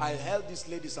 I held these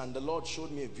ladies and the Lord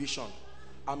showed me a vision.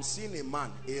 I'm seeing a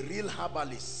man, a real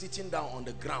herbalist, sitting down on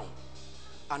the ground,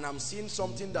 and I'm seeing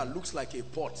something that looks like a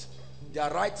pot. They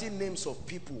are writing names of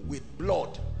people with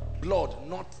blood,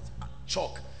 not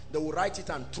chalk. They will write it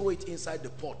and throw it inside the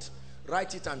pot.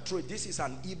 Write it and throw it. This is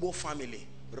an Igbo family.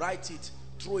 Write it,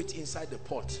 throw it inside the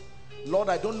pot. Lord,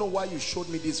 I don't know why you showed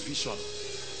me this vision,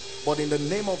 but in the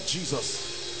name of Jesus,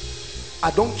 I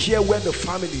don't care where the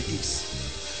family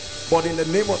is, but in the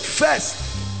name of,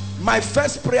 my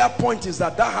first prayer point is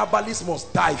that that herbalist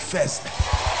must die first.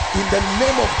 In the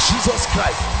name of Jesus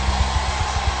Christ.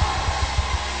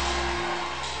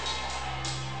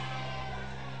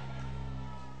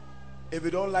 If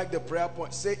you don't like the prayer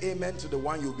point, say amen to the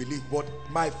one you believe. But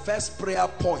my first prayer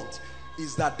point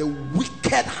is that the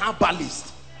wicked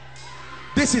herbalist,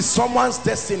 this is someone's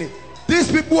destiny.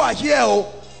 These people are here.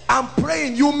 Oh, I'm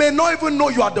praying. You may not even know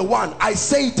you are the one. I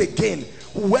say it again.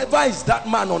 Whoever is that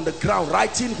man on the ground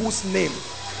writing whose name,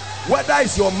 whether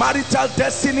it's your marital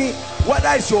destiny, whether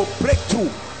it's your breakthrough,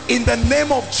 in the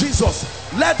name of Jesus,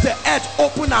 let the earth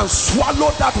open and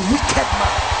swallow that wicked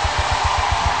man.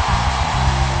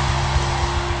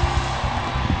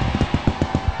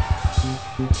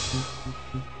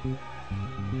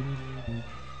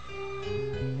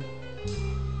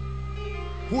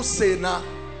 Who say now?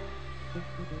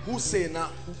 Who say now?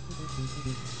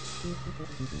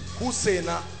 Who say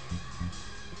now?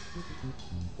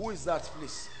 Who is that,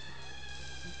 please?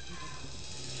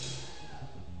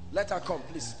 Let her come,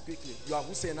 please, quickly. You are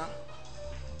Husseina?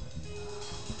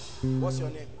 What's your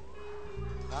name?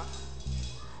 Huh?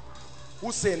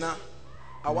 Husseina,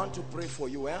 I want to pray for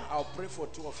you. I'll pray for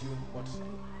two of you, but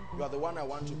you are the one I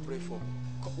want to pray for.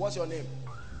 What's your name?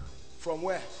 From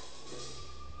where?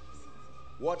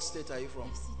 What state are you from?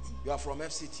 FCT. You are from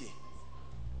FCT.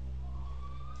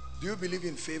 Do you believe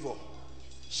in favor?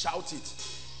 Shout it.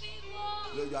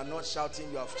 No, you are not shouting.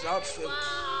 You have shouted favor.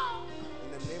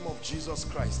 In the name of Jesus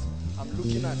Christ, I'm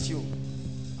looking at you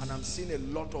and I'm seeing a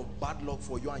lot of bad luck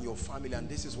for you and your family, and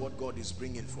this is what God is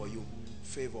bringing for you.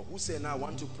 Favor. Hussein, I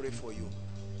want to pray for you.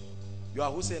 You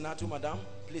are Hussein too, madam?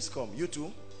 Please come. You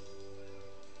too?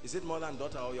 Is it mother and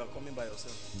daughter, or you are coming by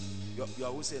yourself? You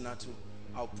are Hussein too.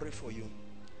 I'll pray for you.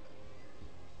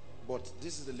 But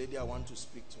this is the lady I want to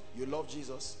speak to. You love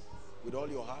Jesus with all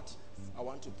your heart. I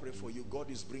want to pray for you. God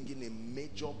is bringing a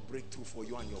major breakthrough for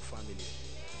you and your family.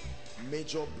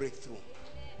 Major breakthrough.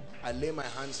 I lay my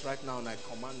hands right now and I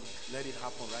command, let it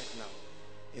happen right now.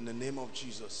 In the name of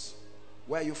Jesus.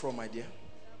 Where are you from, my dear?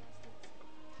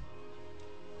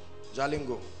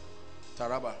 Jalingo,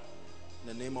 Taraba.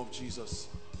 In the name of Jesus,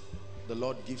 the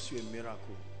Lord gives you a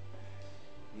miracle.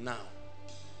 Now,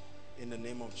 in the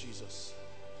name of Jesus.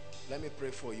 Let me pray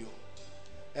for you.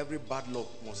 Every bad luck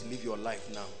must leave your life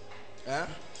now.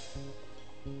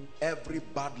 Every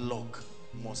bad luck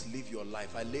must leave your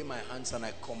life. I lay my hands and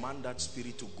I command that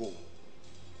spirit to go.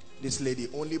 This lady,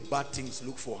 only bad things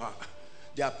look for her.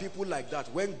 There are people like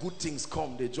that. When good things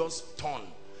come, they just turn.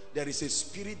 There is a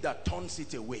spirit that turns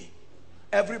it away.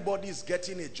 Everybody is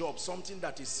getting a job, something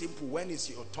that is simple. When is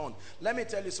your turn? Let me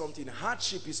tell you something.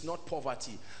 Hardship is not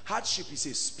poverty. Hardship is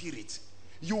a spirit.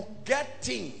 You get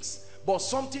things, but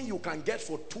something you can get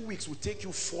for 2 weeks will take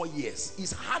you 4 years.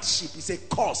 It's hardship. It's a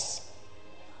curse.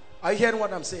 Are you hearing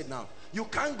what I'm saying now? You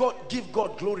can't give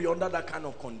God glory under that kind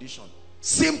of condition.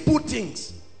 Simple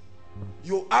things.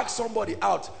 You ask somebody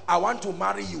out, I want to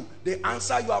marry you. They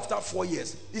answer you after 4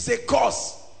 years. It's a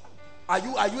curse. Are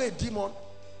you a demon?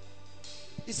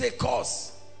 It's a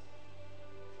curse.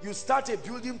 You start a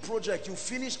building project, you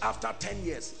finish after 10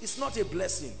 years. It's not a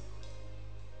blessing.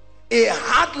 A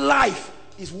hard life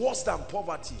is worse than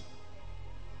poverty.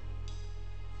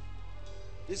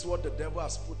 This is what the devil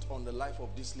has put on the life of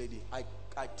this lady. I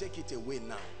take it away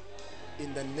now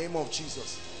in the name of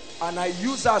Jesus, and I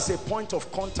use her as a point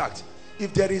of contact.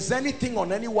 If there is anything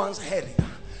on anyone's head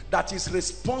that is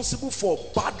responsible for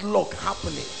bad luck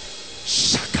happening,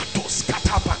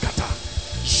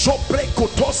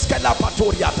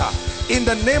 in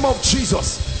the name of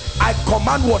Jesus, I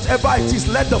command whatever it is,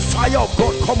 let the fire of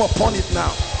God come upon it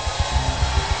now.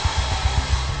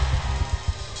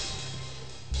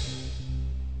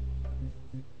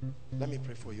 Let me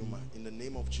pray for you, man. In the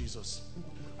name of Jesus,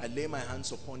 I lay my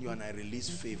hands upon you and I release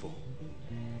favor.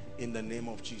 In the name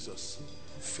of Jesus,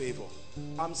 favor.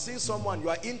 I'm seeing someone, you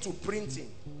are into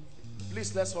printing.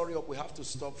 Please, let's hurry up. We have to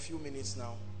stop a few minutes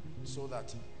now, so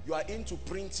that you are into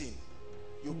printing.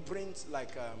 You print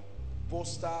like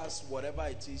posters, whatever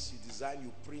it is you design,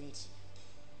 you print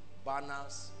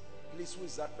banners. Please, who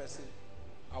is that person?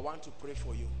 I want to pray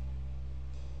for you.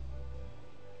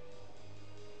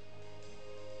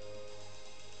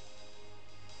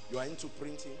 You are into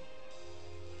printing.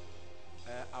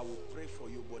 I will pray for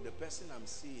you, but the person I'm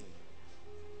seeing,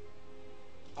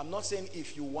 I'm not saying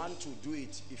if you want to do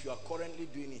it, if you are currently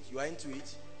doing it, you are into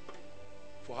it.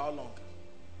 For how long?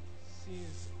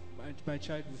 Since my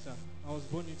childhood, sir. I was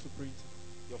born into printing.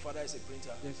 Your father is a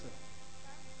printer? Yes, sir.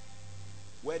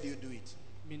 Where do you do it?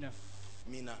 Mina.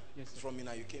 Mina? Yes, sir. From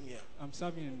Mina, you came here? I'm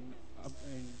serving in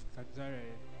Kadzara.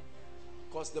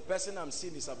 Because the person I'm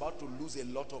seeing is about to lose a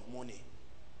lot of money.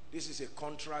 This is a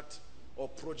contract or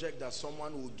project that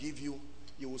someone will give you.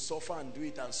 You will suffer and do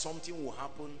it, and something will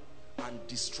happen and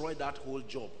destroy that whole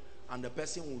job. And the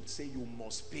person will say you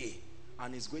must pay.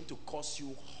 And it's going to cost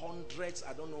you hundreds,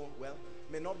 I don't know, well,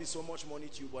 may not be so much money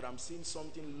to you, but I'm seeing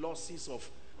something, losses of,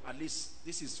 at least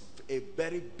this is a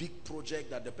very big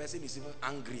project that the person is even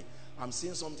angry. I'm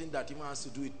seeing something that even has to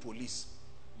do with police,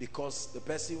 because the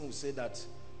person will say that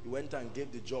he went and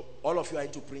gave the job. All of you are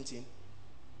into printing?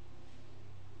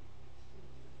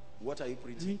 What are you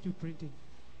printing? I'm into printing.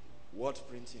 What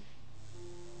printing?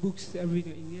 Books,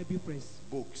 everything in every press.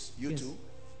 Books. You Yes. too?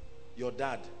 Your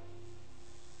dad?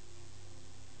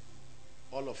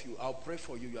 All of you. I'll pray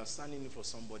for you. You are standing in for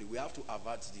somebody. We have to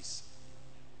avert this.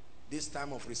 This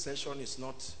time of recession is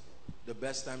not the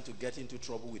best time to get into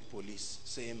trouble with police.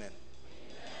 Say amen.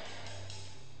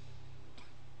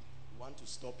 We want to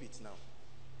stop it now,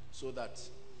 so that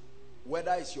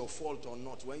whether it's your fault or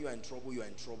not, when you are in trouble, you are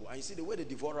in trouble. And you see, the way the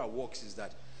devourer works is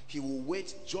that he will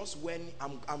wait just when,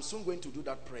 I'm soon going to do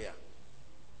that prayer,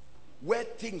 where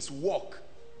things work,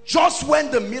 just when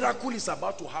the miracle is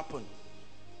about to happen,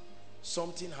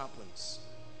 something happens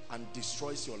and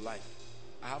destroys your life.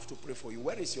 I have to pray for you.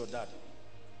 Where is your dad?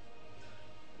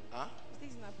 Huh? He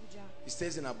stays in Abuja. He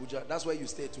stays in Abuja. That's where you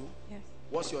stay too? Yes.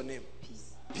 What's your name?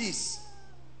 Peace. Peace.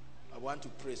 I want to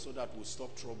pray so that we'll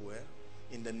stop trouble,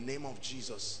 in the name of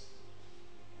Jesus.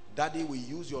 Daddy, we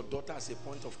use your daughter as a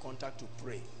point of contact to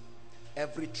pray.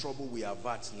 Every trouble we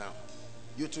avert now.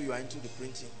 You two, you are into the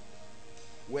printing.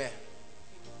 Where?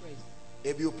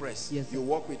 ABU Press. Yes, sir. You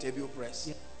work with ABU Press?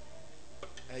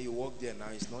 Yeah. You work there now.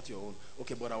 It's not your own.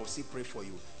 Okay, but I will still pray for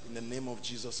you in the name of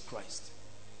Jesus Christ.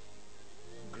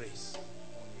 Grace.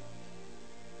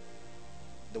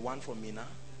 The one for Mina,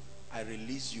 I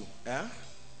release you.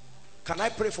 Can I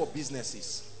pray for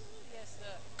businesses? Yes,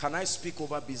 sir. Can I speak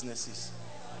over businesses?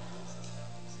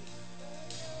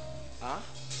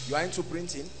 You are into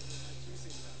printing?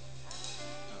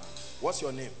 What's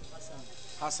your name?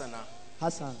 Hassan.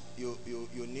 Hassan. You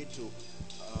need to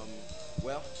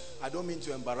well, I don't mean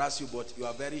to embarrass you, but you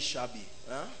are very shabby.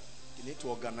 You need to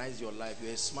organize your life.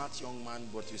 You're a smart young man,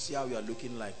 but you see how you are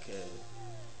looking like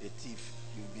a thief.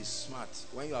 You'll be smart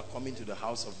when you are coming to the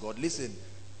house of God. Listen,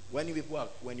 when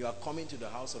you are coming to the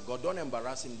house of God, don't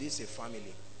embarrass him. This is a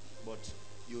family, but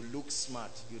You look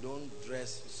smart. You don't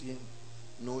dress, you see,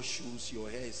 no shoes, your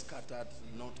hair is scattered,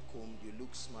 not combed. You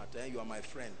look smart. You are my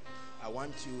friend. I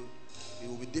want you. It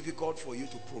will be difficult for you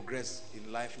to progress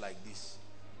in life like this.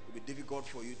 It will be difficult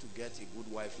for you to get a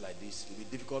good wife like this. It will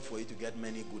be difficult for you to get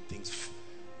many good things.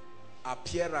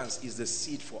 Appearance is the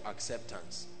seed for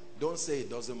acceptance. Don't say it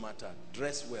doesn't matter.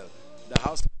 Dress well. The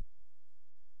house.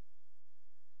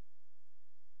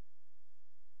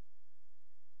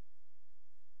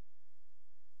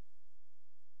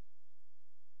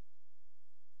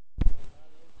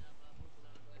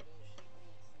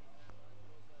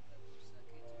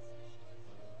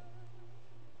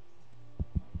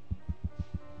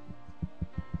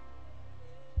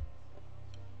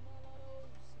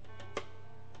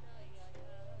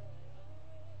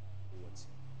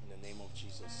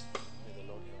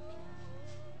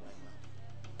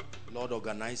 Lord,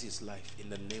 organize his life in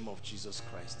the name of Jesus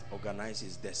Christ. Organize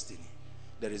his destiny.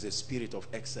 There is a spirit of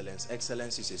excellence.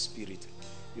 Excellence is a spirit.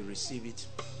 You receive it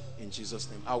in Jesus'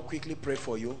 name. I'll quickly pray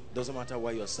for you. Doesn't matter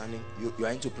where you're standing. You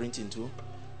are into printing too.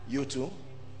 You too.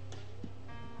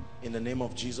 In the name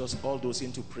of Jesus, all those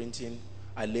into printing,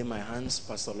 I lay my hands,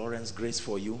 Pastor Lawrence, grace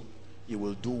for you. You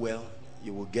will do well.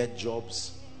 You will get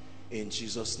jobs in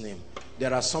Jesus' name.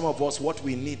 There are some of us, what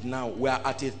we need now, we are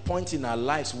at a point in our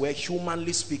lives where,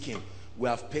 humanly speaking, we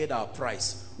have paid our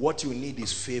price. What you need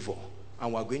is favor,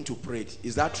 and we're going to pray it.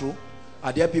 Is that true?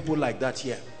 Are there people like that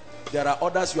here? There are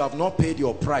others, you have not paid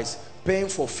your price. Paying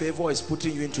for favor is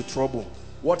putting you into trouble.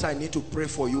 What I need to pray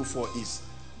for you for is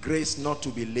grace not to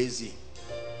be lazy.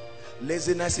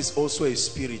 Laziness is also a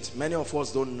spirit. Many of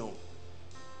us don't know.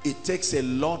 It takes a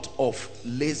lot of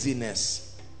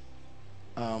laziness.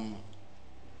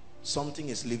 Something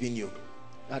is leaving you.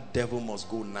 That devil must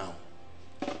go now.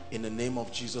 In the name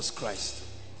of Jesus Christ.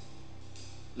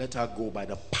 Let her go by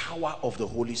the power of the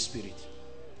Holy Spirit.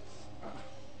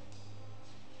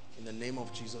 In the name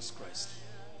of Jesus Christ.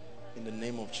 In the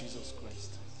name of Jesus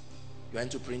Christ. You are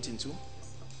into printing too?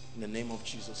 In the name of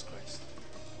Jesus Christ.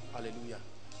 Hallelujah.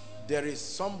 There is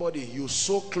somebody, you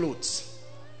sew clothes.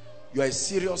 You are a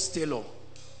serious tailor.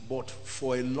 But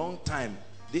for a long time,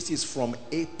 this is from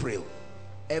April,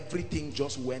 everything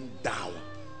just went down.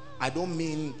 I don't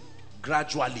mean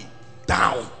gradually,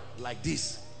 down like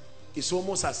this. It's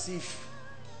almost as if,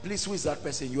 please, who is that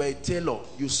person? You are a tailor,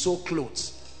 you sew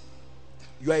clothes.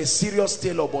 You are a serious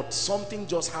tailor, but something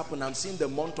just happened. I'm seeing the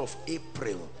month of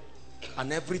April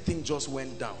and everything just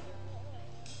went down.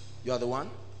 You are the one?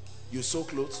 You sew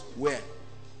clothes? Where?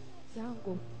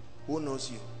 Zango. Who knows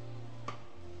you?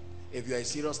 If you are a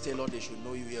serious tailor, they should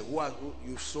know you here. Who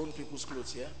you've sewn people's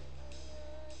clothes here?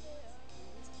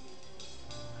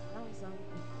 Now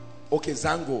Zango. Okay,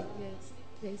 Zango. Yes,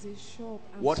 there's a shop.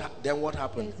 Then what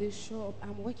happened? There's a shop.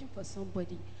 I'm working for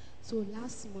somebody. So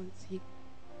last month he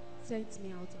sent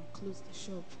me out and closed the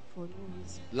shop for no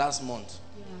reason. Last month?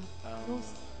 Yeah.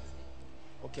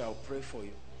 Okay, I'll pray for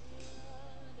you.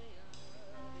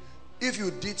 If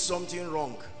you did something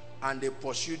wrong and they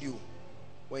pursued you,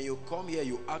 when you come here,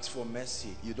 you ask for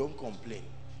mercy. You don't complain.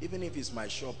 Even if it's my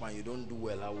shop and you don't do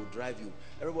well, I will drive you.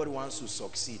 Everybody wants to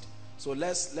succeed. So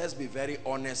let's be very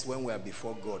honest when we are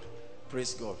before God.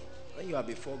 Praise God. When you are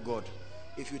before God,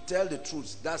 if you tell the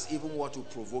truth, that's even what will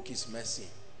provoke his mercy.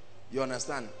 You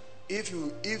understand? If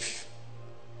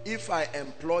I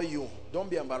employ you, don't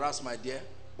be embarrassed, my dear.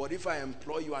 But if I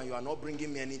employ you and you are not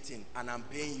bringing me anything and I'm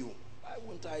paying you, why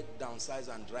won't I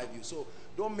downsize and drive you? So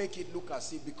don't make it look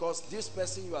as if, because this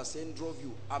person you are saying drove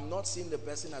you, I'm not seeing the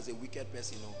person as a wicked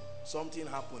person. No, something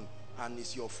happened and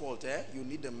it's your fault. You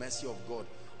need the mercy of God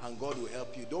and God will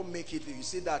help you. Don't make it, you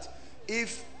see that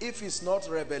if it's not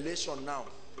revelation now,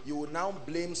 you will now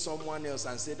blame someone else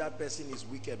and say that person is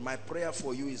wicked. My prayer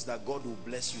for you is that God will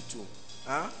bless you too.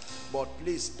 But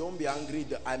please don't be angry.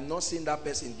 I'm not seeing that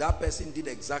person. That person did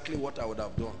exactly what I would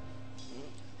have done.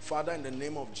 Father, in the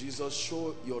name of Jesus,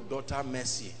 show your daughter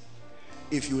mercy.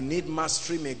 If you need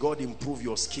mastery, may God improve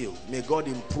your skill. May God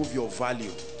improve your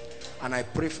value. And I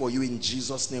pray for you in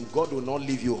Jesus' name. God will not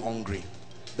leave you hungry.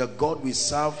 The God we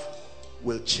serve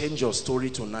will change your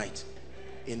story tonight.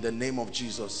 In the name of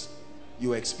Jesus.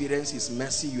 You experience his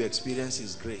mercy. You experience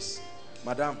his grace.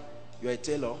 Madam, you are a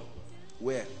tailor.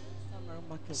 Where? Samaru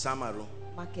Market. Samaru.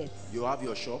 Market. You have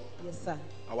your shop? Yes, sir.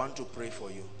 I want to pray for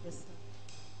you. Yes, sir.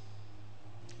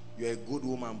 You're a good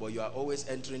woman, but you are always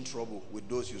entering trouble with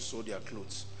those you sew their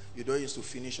clothes. You don't used to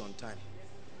finish on time.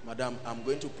 Madam, I'm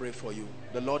going to pray for you.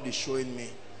 The Lord is showing me.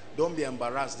 Don't be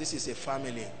embarrassed. This is a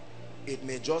family. It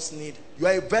may just need. You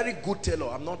are a very good tailor.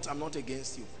 I'm not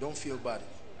against you. Don't feel bad.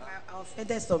 I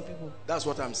offended some people. That's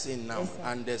what I'm saying now. Yes, sir.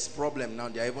 And there's problem now.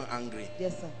 They're even angry.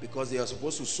 Yes, sir. Because they are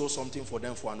supposed to sow something for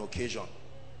them for an occasion.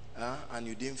 And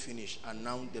you didn't finish. And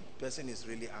now the person is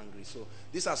really angry. So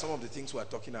these are some of the things we're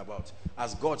talking about.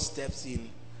 As God steps in,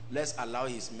 let's allow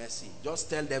his mercy. Just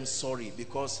tell them sorry,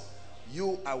 because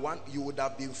you would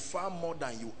have been far more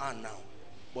than you are now.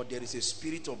 But there is a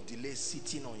spirit of delay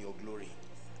sitting on your glory.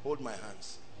 Hold my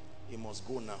hands. It must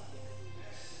go now.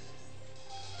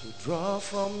 To draw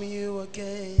from you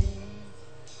again.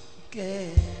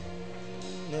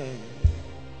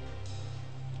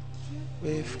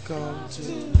 We've come to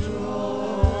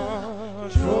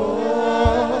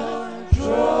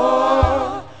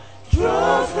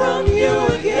draw from you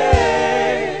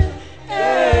again.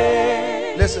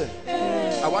 Listen,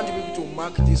 I want you people to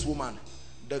mark this woman.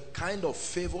 The kind of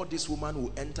favor this woman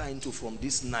will enter into from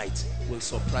this night will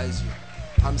surprise you.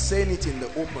 I'm saying it in the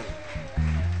open.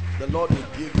 The Lord will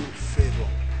give you favor.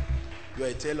 You are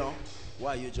a tailor.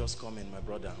 Why are you just coming, my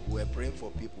brother? We're praying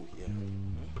for people here.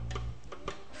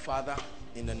 Father,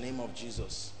 in the name of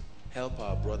Jesus, help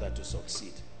our brother to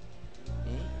succeed.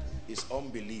 It's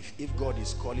unbelief. If God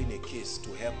is calling a case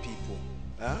to help people,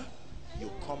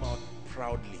 you come out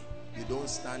proudly. You don't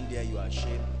stand there, you are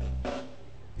ashamed.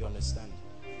 You understand?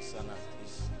 Sana,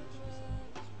 please.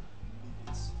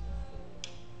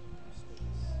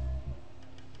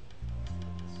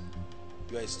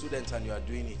 You are a student and you are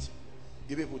doing it.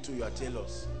 You people too, you are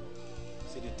tailors.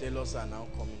 See, the tailors are now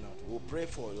coming out. We'll pray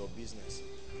for your business.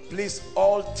 Please,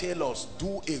 all tailors,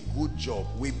 do a good job.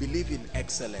 We believe in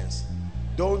excellence.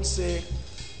 Don't say,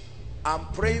 I'm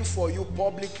praying for you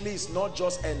publicly. It's not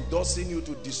just endorsing you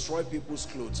to destroy people's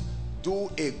clothes. Do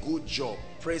a good job.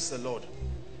 Praise the Lord.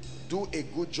 Do a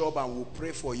good job and we'll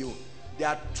pray for you. There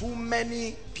are too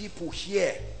many people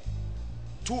here.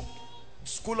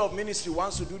 School of Ministry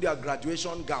wants to do their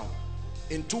graduation gown.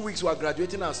 In 2 weeks we are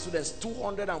graduating our students,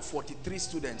 243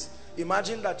 students.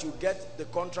 Imagine that you get the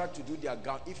contract to do their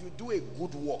gown. If you do a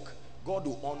good work, God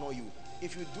will honor you.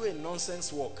 If you do a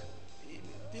nonsense work,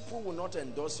 people will not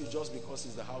endorse you just because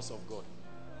it's the house of God.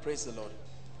 Praise the Lord.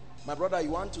 My brother,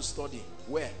 you want to study?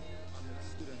 Where?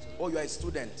 Oh, you are a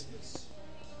student? Yes.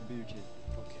 Okay.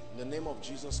 In the name of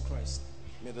Jesus Christ,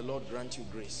 may the Lord grant you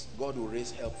grace. God will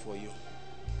raise help for you.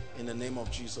 In the name of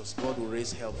Jesus, God will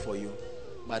raise help for you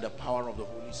by the power of the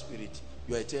Holy Spirit.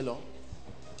 You are a tailor.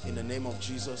 In the name of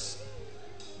Jesus,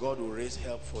 God will raise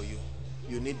help for you.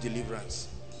 You need deliverance.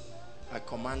 I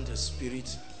command the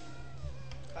spirit.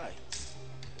 Hi,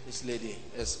 this lady,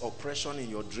 there's oppression in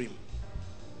your dream.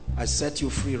 I set you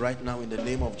free right now in the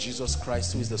name of Jesus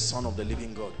Christ, who is the Son of the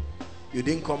living God. You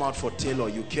didn't come out for tailor.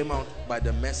 You came out by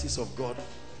the mercies of God.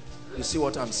 You see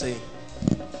what I'm saying?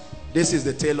 This is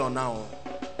the tailor now.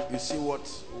 You see what?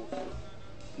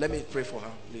 Let me pray for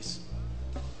her, please.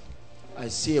 I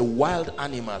see a wild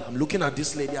animal. I'm looking at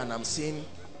this lady and I'm seeing,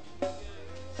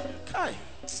 Kai,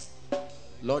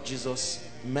 Lord Jesus,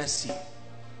 mercy.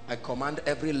 I command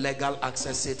every legal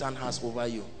access Satan has over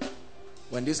you.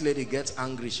 When this lady gets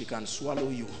angry, she can swallow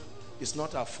you. It's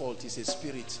not her fault, it's a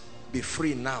spirit. Be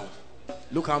free now.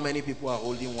 Look how many people are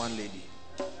holding one lady.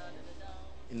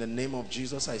 In the name of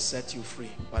Jesus, I set you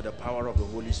free by the power of the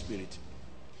Holy Spirit.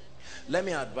 Let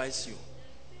me advise you.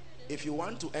 If you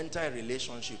want to enter a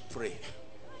relationship, pray.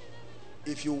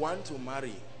 If you want to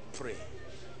marry, pray.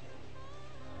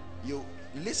 You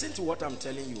listen to what I'm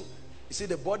telling you. You see,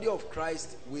 the body of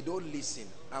Christ, we don't listen.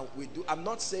 And we do. I'm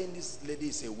not saying this lady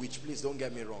is a witch, please don't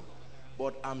get me wrong.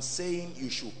 But I'm saying you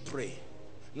should pray.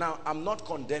 Now, I'm not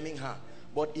condemning her.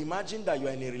 But imagine that you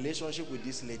are in a relationship with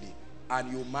this lady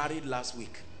and you married last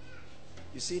week.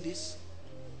 You see this?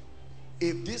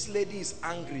 If this lady is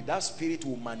angry, that spirit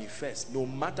will manifest. No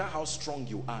matter how strong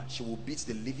you are, she will beat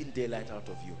the living daylight out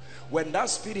of you. When that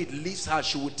spirit leaves her,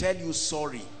 she will tell you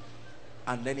sorry.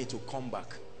 And then it will come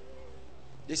back.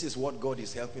 This is what God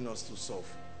is helping us to solve.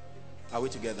 Are we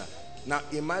together? Now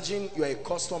imagine you are a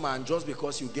customer and just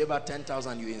because you gave her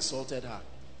 10,000, you insulted her.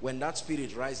 When that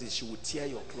spirit rises, she will tear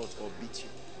your clothes or beat you.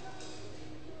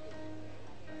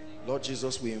 Lord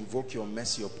Jesus, we invoke your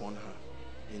mercy upon her.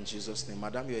 In Jesus' name.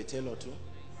 Madam, you're a tailor too?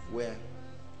 Where?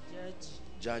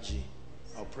 Jaji.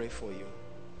 I'll pray for you.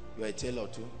 You're a tailor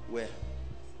too? Where?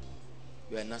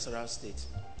 You're in Nazareth State.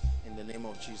 In the name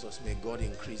of Jesus, may God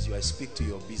increase you. I speak to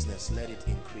your business. Let it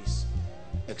increase.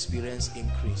 Experience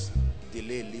increase.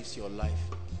 Delay leaves your life.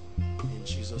 In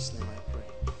Jesus' name I pray.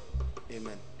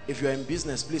 Amen. If you're in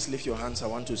business, please lift your hands. I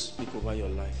want to speak over your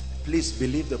life. Please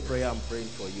believe the prayer I'm praying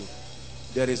for you.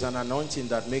 There is an anointing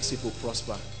that makes people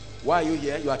prosper. Why are you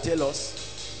here? You are tailors.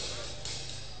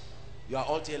 You are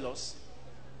all tailors.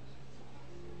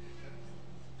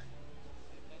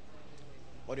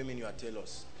 What do you mean you are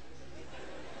tailors?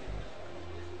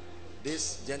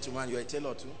 This gentleman, you are a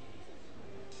tailor too?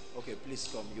 Okay, please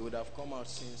come. You would have come out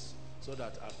since, so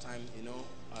that our time, you know,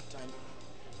 our time.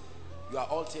 You are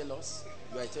all tailors?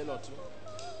 You are a tailor too?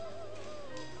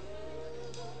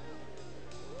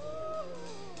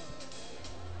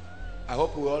 I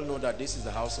hope we all know that this is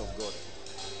the house of God.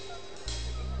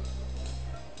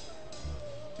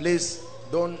 Please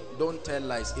don't tell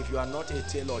lies. If you are not a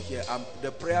tailor here,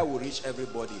 the prayer will reach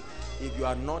everybody. If you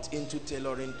are not into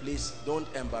tailoring, please don't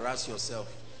embarrass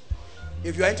yourself.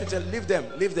 If you are into leave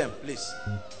them, please.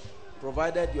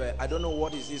 Provided you are, I don't know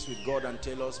what is this with God and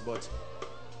tailors, but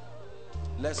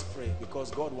let's pray, because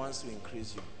God wants to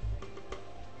increase you.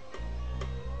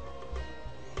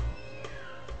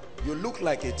 You look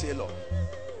like a tailor.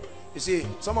 You see,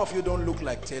 some of you don't look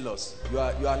like tailors. You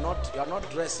are not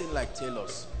dressing like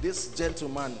tailors. This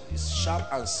gentleman is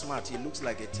sharp and smart. He looks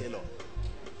like a tailor.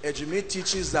 Ejimi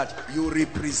teaches that you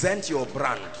represent your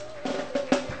brand.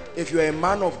 If you are a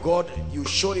man of God, you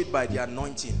show it by the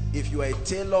anointing. If you are a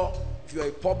tailor, if you are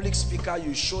a public speaker,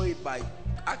 you show it by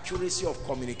accuracy of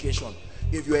communication.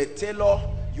 If you are a tailor,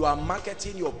 you are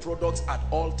marketing your products at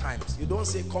all times. You don't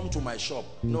say, come to my shop.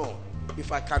 No.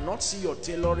 If I cannot see your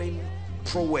tailoring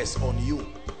prowess on you,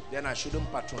 then I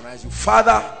shouldn't patronize you.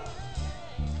 Father,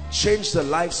 change the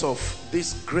lives of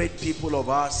these great people of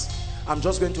ours. I'm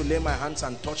just going to lay my hands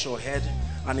and touch your head,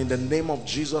 and in the name of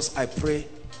Jesus I pray,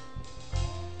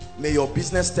 may your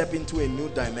business step into a new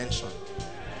dimension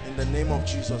in the name of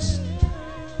Jesus.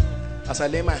 As I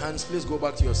lay my hands, please go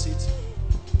back to your seat.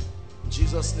 In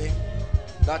Jesus' name,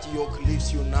 that yoke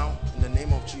leaves you now in the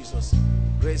name of Jesus.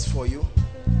 Grace for you,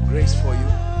 grace for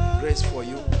you, grace for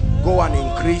you. Go and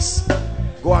increase,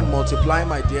 go and multiply,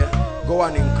 my dear. Go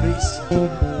and increase,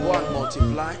 go and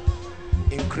multiply.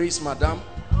 Increase, madam,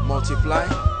 multiply.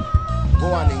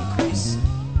 Go and increase,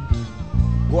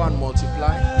 go and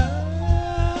multiply.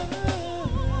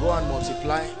 Go and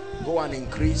multiply, go and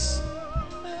increase,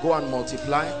 go and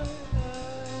multiply.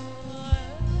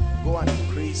 Go and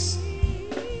increase,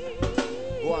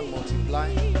 go and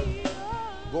multiply,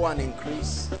 go and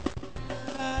increase.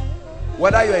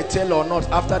 Whether you're a tailor or not,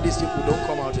 after these people don't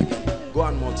come out again. Go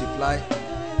and multiply,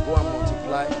 go and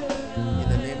multiply in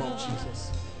the name of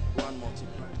Jesus. Go and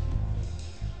multiply,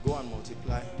 go and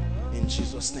multiply in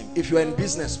Jesus' name. If you're in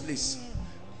business, please,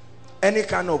 any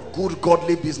kind of good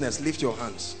godly business, lift your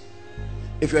hands.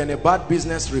 If you're in a bad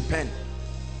business, repent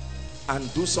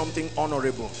and do something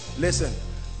honorable. Listen,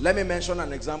 let me mention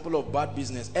an example of bad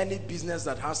business. Any business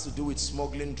that has to do with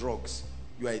smuggling drugs,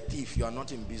 you are a thief. You are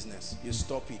not in business. You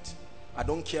stop it. I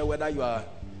don't care whether you are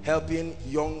helping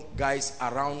young guys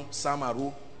around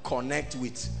Samaru connect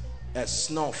with a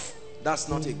snuff. That's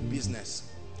not a business.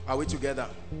 Are we together?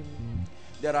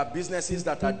 There are businesses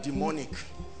that are demonic.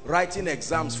 Writing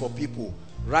exams for people,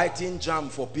 writing jam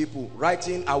for people,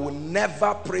 writing, I will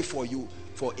never pray for you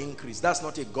for increase. That's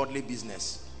not a godly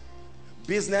business.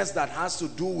 Business that has to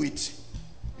do with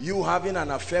you having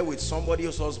an affair with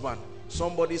somebody's husband,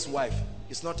 somebody's wife,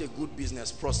 it's not a good business.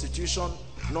 Prostitution,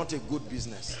 not a good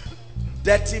business.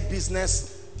 Dirty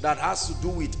business that has to do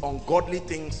with ungodly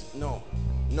things, no.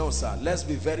 No, sir. Let's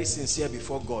be very sincere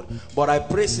before God. But I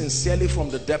pray sincerely from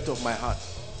the depth of my heart.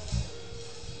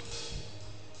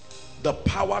 The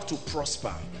power to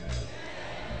prosper,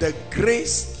 the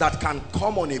grace that can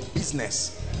come on a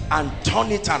business and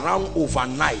turn it around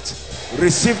overnight.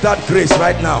 Receive that grace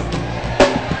right now.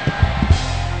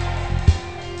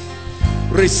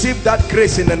 Receive that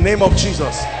grace in the name of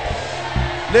Jesus.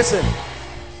 Listen,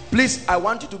 please, I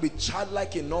want you to be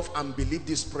childlike enough and believe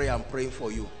this prayer I'm praying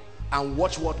for you, and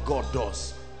watch what God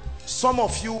does. Some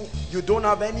of you, you don't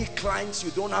have any clients,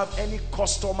 you don't have any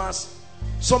customers.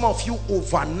 Some of you,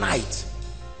 overnight,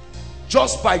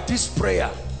 just by this prayer,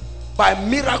 by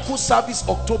miracle service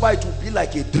October, it will be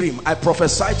like a dream. I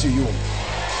prophesy to you.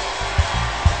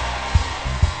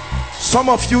 Some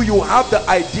of you, you have the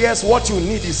ideas. What you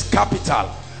need is capital.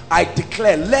 I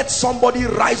declare, let somebody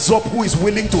rise up who is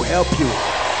willing to help you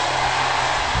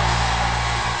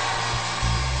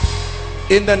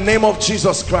in the name of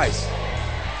Jesus Christ.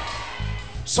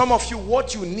 Some of you,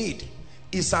 what you need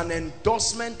is an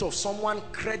endorsement of someone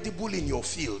credible in your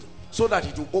field, so that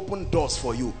it will open doors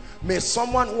for you. May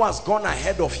someone who has gone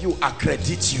ahead of you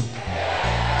accredit you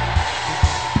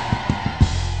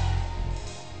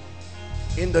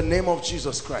in the name of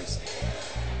Jesus Christ.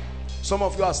 Some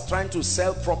of you are trying to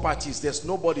sell properties. There's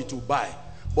nobody to buy,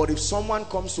 but if someone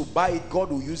comes to buy it, God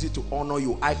will use it to honor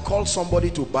you. I call somebody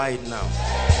to buy it now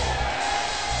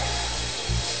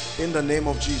in the name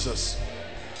of Jesus.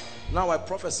 Now I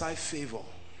prophesy favor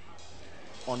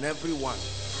on everyone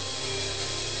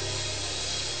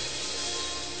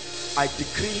I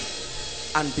decree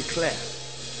and declare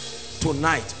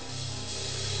tonight,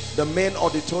 the main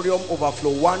auditorium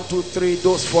overflow, 1, 2, 3,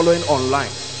 those following online,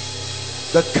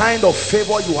 the kind of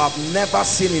favor you have never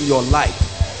seen in your life,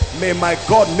 may my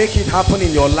God make it happen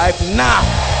in your life now.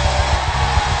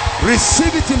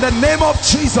 Receive it in the name of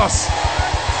Jesus.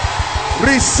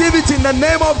 Receive it in the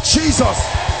name of Jesus.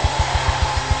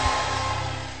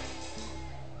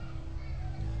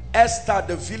 Esther,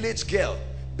 the village girl,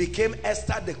 became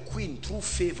Esther the queen through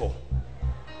favor.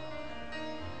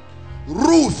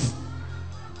 Ruth,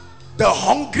 the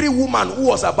hungry woman who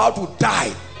was about to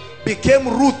die, became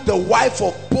Ruth, the wife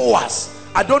of Boaz.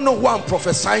 I don't know who I'm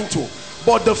prophesying to,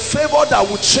 but the favor that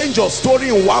would change your story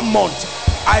in 1 month,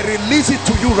 I release it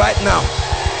to you right now.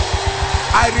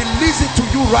 I release it to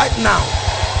you right now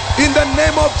in the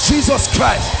name of Jesus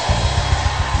Christ.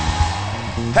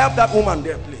 Help that woman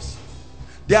there, please.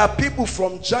 There are people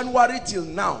from January till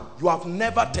now, you have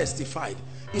never testified.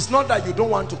 It's not that you don't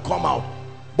want to come out,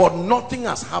 but nothing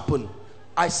has happened.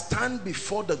 I stand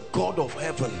before the God of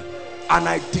heaven and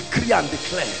I decree and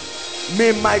declare,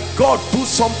 may my God do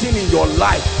something in your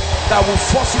life that will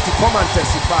force you to come and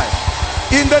testify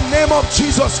in the name of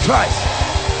Jesus Christ.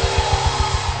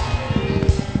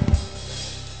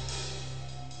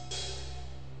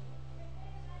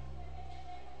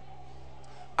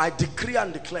 I decree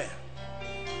and declare,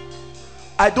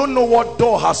 I don't know what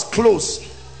door has closed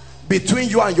between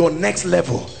you and your next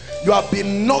level. You have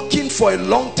been knocking for a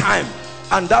long time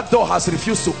and that door has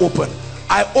refused to open.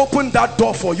 I open that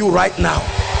door for you right now.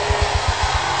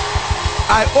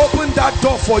 I open that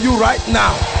door for you right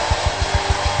now.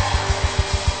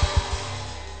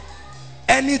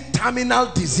 Any terminal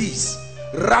disease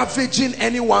ravaging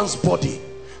anyone's body,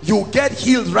 you get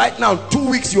healed right now. 2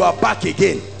 weeks you are back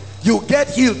again. You get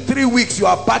healed 3 weeks, you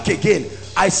are back again.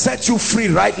 I set you free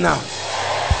right now.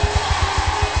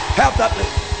 Help that.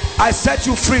 I set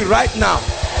you free right now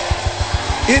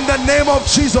in the name of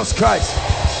Jesus Christ.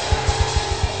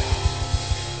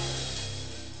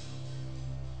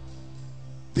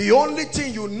 The only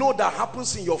thing you know that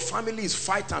happens in your family is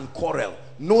fight and quarrel.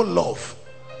 No love,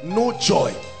 no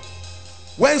joy.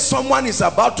 When someone is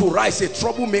about to rise, a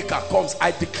troublemaker comes,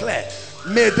 I declare,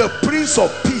 may the Prince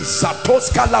of Peace,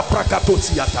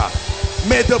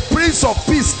 may the Prince of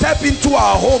Peace step into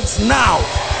our homes now.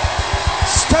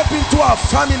 Step into our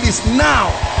families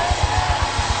now.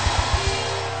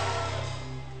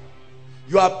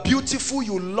 You are beautiful,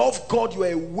 you love God, you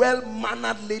are a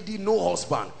well-mannered lady, no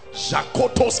husband.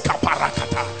 Jakotos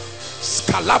kaparakata,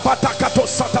 skalabata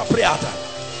sata priata,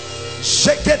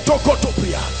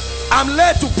 sheketokotopria. I'm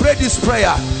led to pray this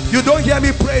prayer. You don't hear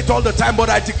me pray it all the time, but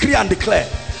I decree and declare,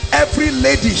 every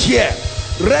lady here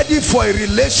ready for a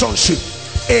relationship,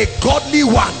 a godly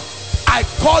one, I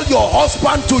call your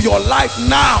husband to your life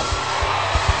now.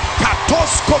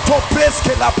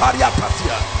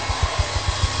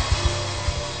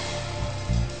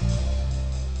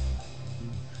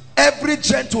 Every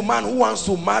gentleman who wants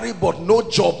to marry but no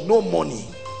job, no money,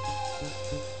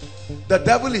 the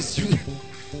devil is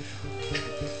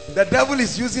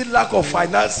using lack of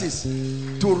finances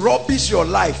to rubbish your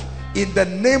life. In the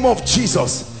name of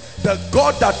Jesus, the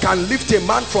God that can lift a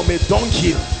man from a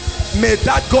dunghill, may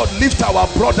that God lift our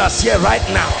brothers here right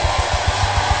now.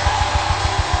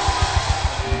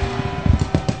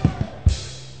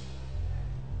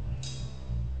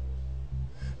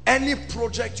 Any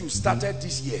project you started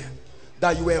this year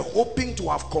that you were hoping to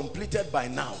have completed by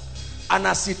now, and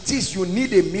as it is you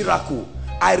need a miracle,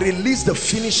 I release the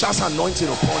finisher's anointing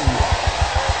upon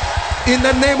you in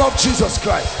the name of Jesus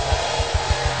Christ.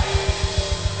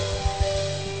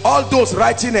 All those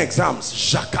writing exams,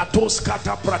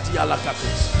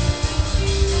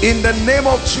 in the name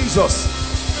of Jesus,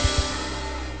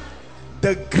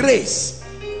 the grace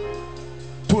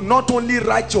to not only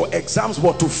write your exams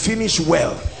but to finish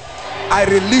well, I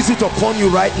release it upon you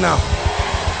right now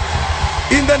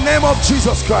in the name of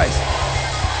Jesus Christ.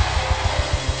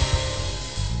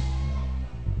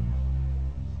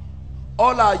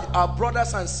 All our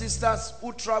brothers and sisters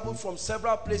who travel from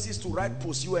several places to write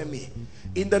post-UME,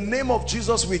 in the name of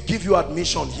Jesus, we give you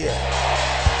admission here.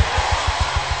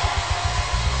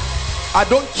 I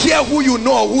don't care who you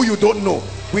know or who you don't know.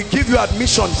 We give you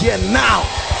admission here now.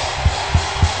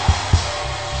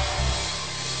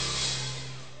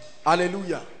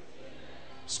 Hallelujah.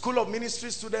 School of Ministry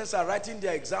students are writing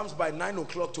their exams by 9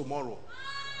 o'clock tomorrow.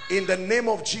 In the name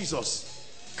of Jesus,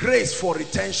 grace for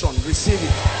retention, receive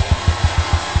it.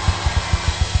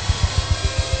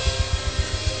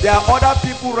 There are other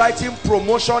people writing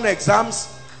promotion exams.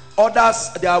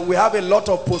 Others, we have a lot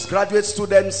of postgraduate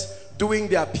students doing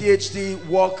their PhD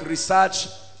work, research.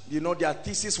 you know, their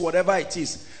thesis, whatever it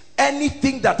is,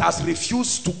 anything that has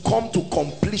refused to come to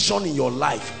completion in your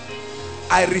life,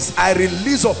 I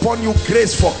release upon you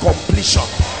grace for completion.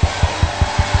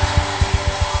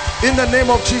 In the name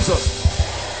of Jesus.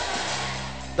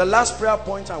 The last prayer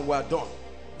point and we're done.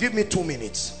 Give me 2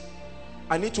 minutes.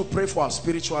 I need to pray for our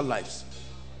spiritual lives.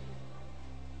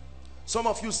 Some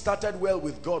of you started well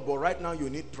with God, but right now you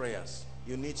need prayers.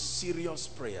 You need serious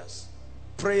prayers.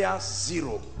 Prayers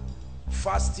 0.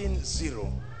 Fasting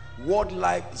 0. Word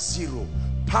life 0.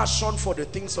 Passion for the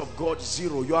things of God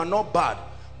 0. You are not bad,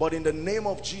 but in the name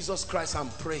of Jesus Christ I'm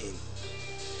praying.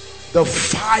 The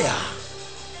fire.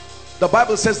 The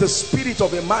Bible says the spirit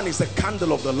of a man is the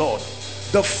candle of the Lord.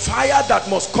 The fire that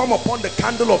must come upon the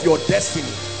candle of your destiny.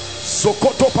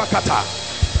 Sokoto Pakata.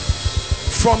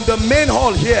 From the main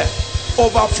hall here,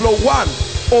 overflow 1,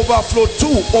 overflow 2,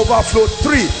 overflow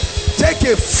 3. Take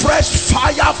a fresh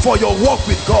fire for your walk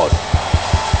with God.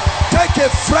 Take a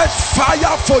fresh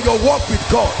fire for your walk with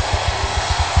God.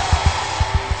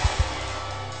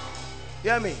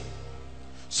 Hear me?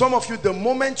 Some of you, the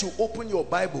moment you open your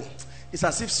Bible, it's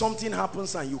as if something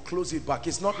happens and you close it back.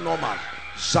 It's not normal.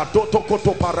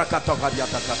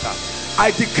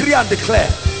 I decree and declare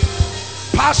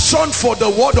passion for the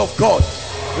word of God.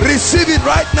 Receive it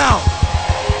right now.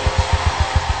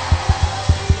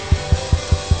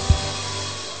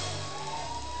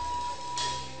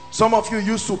 Some of you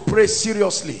used to pray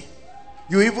seriously.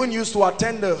 You even used to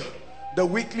attend the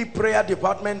weekly prayer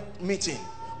department meeting,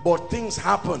 but things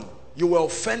happen. You were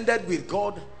offended with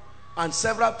God and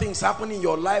several things happen in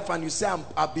your life, and you say,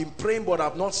 I've been praying but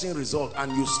I've not seen result,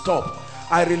 and you stop.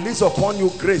 I release upon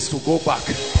you grace to go back.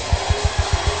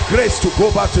 Grace to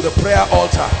go back to the prayer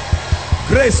altar.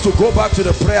 Grace to go back to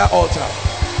the prayer altar.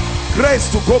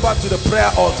 Grace to go back to the prayer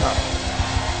altar.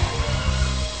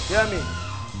 Hear me?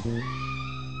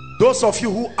 Those of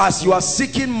you who, as you are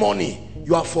seeking money,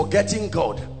 you are forgetting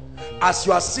God. As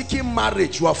you are seeking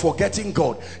marriage, you are forgetting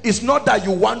God. It's not that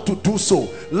you want to do so.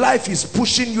 Life is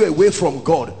pushing you away from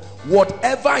God.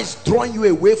 Whatever is drawing you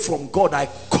away from God, I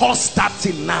curse that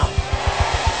thing now.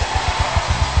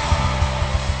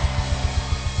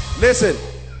 Listen,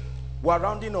 we're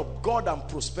rounding up. God and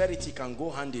prosperity can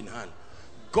go hand in hand.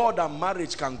 God and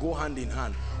marriage can go hand in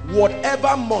hand.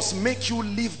 Whatever must make you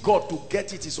leave God to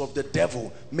get it is of the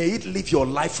devil. May it live your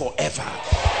life forever.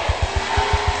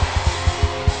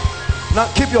 Now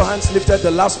keep your hands lifted.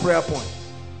 The last prayer point.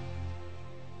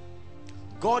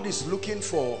 God is looking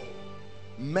for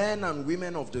men and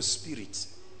women of the spirit.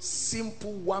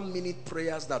 Simple 1-minute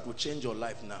prayers that will change your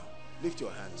life now. Lift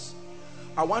your hands.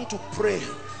 I want to pray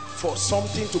for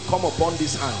something to come upon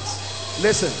these hands.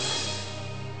 Listen.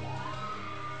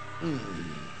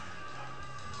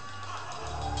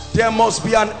 There must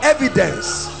be an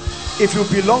evidence if you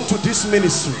belong to this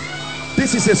ministry.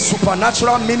 This is a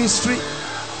supernatural ministry.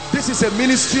 This is a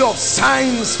ministry of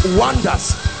signs,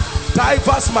 wonders,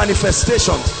 diverse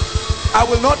manifestations. I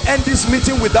will not end this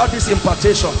meeting without this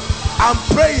impartation. I'm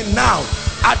praying now.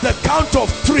 At the count of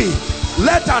 3,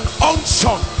 let an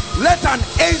unction, let an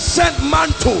ancient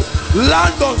mantle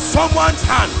land on someone's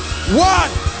hand.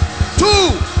 1, 2,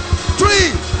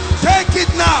 3. Take it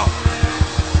now.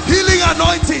 Healing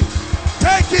anointing.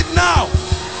 Take it now.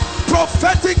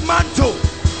 Prophetic mantle.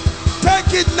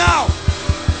 Take it now.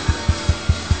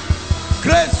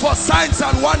 Grace for signs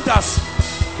and wonders.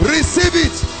 Receive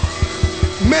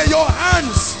it. May your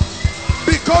hands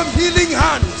become healing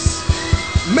hands.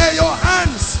 May your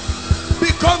hands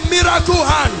become miracle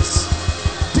hands,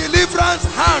 deliverance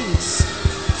hands,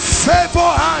 favor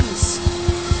hands.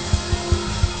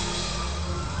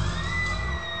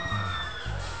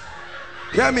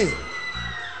 Hear me.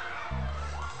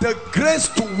 The grace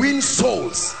to win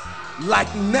souls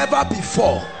like never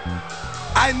before.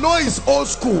 I know it's old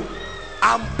school.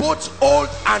 I'm both old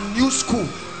and new school,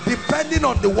 depending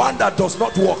on the one that does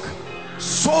not work.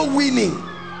 Soul winning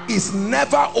is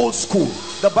never old school.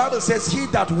 The Bible says he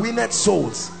that winneth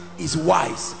souls is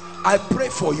wise. I pray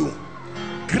for you.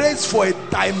 Grace for a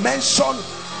dimension,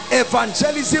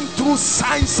 evangelism through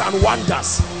signs and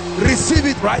wonders. Receive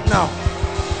it right now.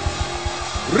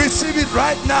 Receive it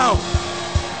right now.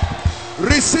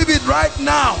 Receive it right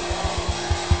now.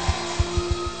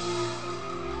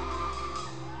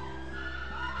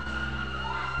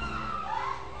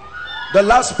 The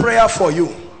last prayer for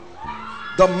you.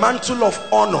 The mantle of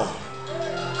honor.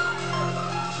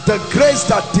 The grace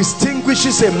that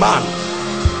distinguishes a man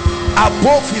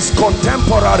above his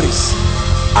contemporaries.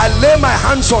 I lay my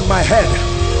hands on my head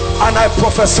and I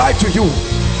prophesy to you.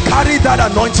 Carry that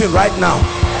anointing right now.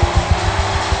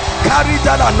 Carry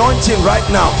that anointing right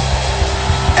now.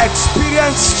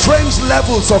 experience strange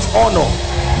levels of honor.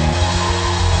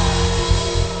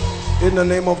 In the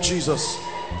name of Jesus.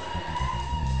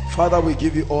 Father, we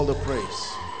give you all the praise.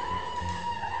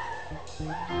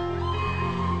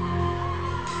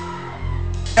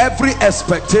 Every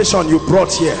expectation you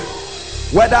brought here,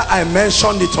 whether I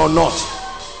mentioned it or not,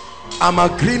 I'm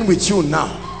agreeing with you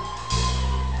now.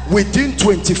 Within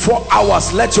 24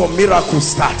 hours, let your miracle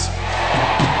start.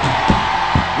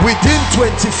 Within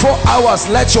 24 hours,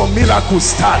 let your miracle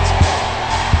start.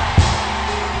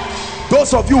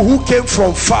 Those of you who came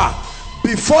from far,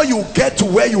 before you get to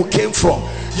where you came from,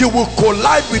 you will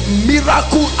collide with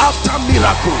miracle after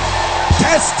miracle,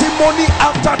 testimony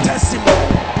after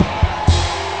testimony.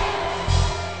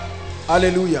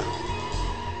 Hallelujah.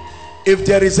 If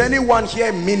there is anyone here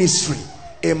in ministry,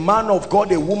 a man of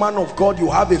God, a woman of God,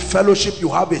 you have a fellowship, you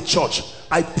have a church,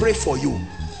 I pray for you.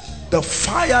 The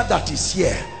fire that is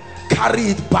here, carry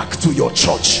it back to your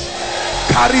church,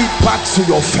 carry it back to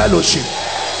your fellowship,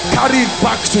 carry it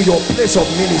back to your place of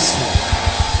ministry,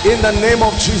 in the name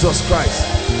of Jesus Christ.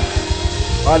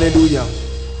 Hallelujah.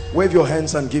 Wave your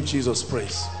hands and give Jesus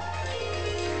praise.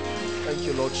 Thank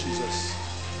you, Lord Jesus.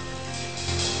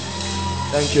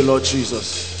 Thank you, Lord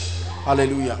Jesus.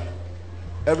 Hallelujah.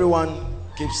 Everyone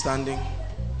keep standing.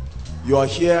 You are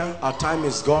here, our time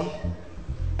is gone.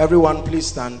 Everyone please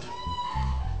stand.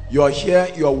 You are here,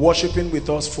 you are worshiping with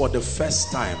us for the first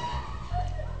time.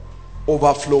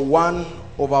 Overflow 1,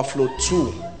 overflow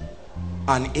 2,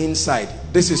 and inside.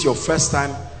 This is your first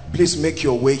time. Please make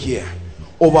your way here.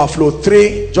 Overflow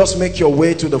 3, just make your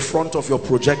way to the front of your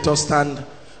projector stand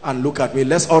and look at me.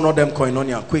 Let's honor them,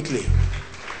 Koinonia, quickly.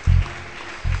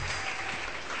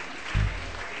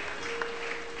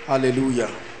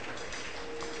 Hallelujah.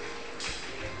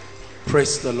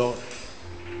 Praise the Lord.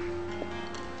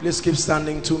 Please keep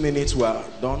standing. 2 minutes, we are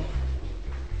done.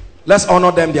 Let's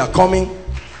honor them, they are coming.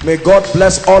 May God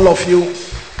bless all of you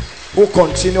who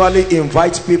continually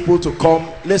invite people to come.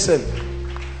 Listen,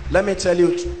 let me tell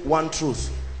you one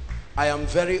truth. I am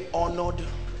very honored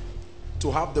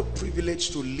to have the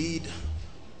privilege to lead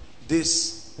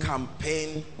this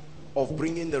campaign of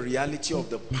bringing the reality of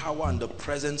the power and the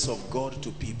presence of God to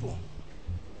people.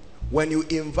 When you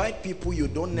invite people, you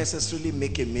don't necessarily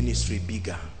make a ministry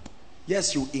bigger.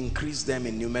 Yes, you increase them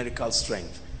in numerical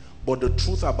strength, but the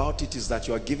truth about it is that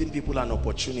you are giving people an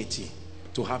opportunity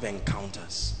to have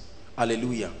encounters.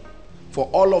 Hallelujah. For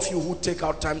all of you who take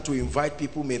out time to invite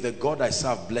people, may the God I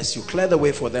serve bless you. Clear the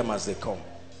way for them as they come.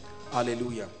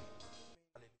 Hallelujah.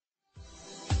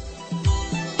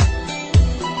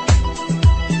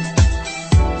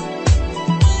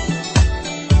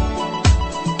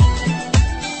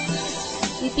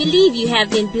 We believe you have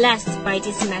been blessed by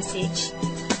this message.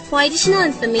 For additional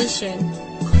information,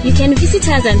 you can visit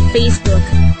us on Facebook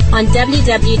on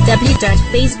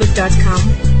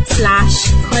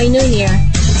www.facebook.com/Koinonia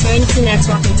Eternity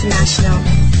Network International,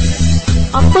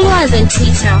 or follow us on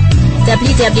Twitter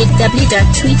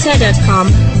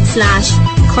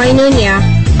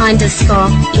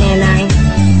www.twitter.com/Koinonia_ENI.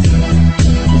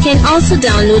 You can also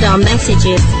download our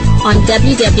messages on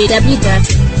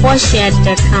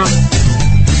www.forshared.com.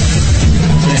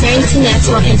 Eternity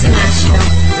Network International,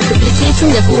 duplicating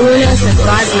the fullness of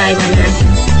God's life on earth.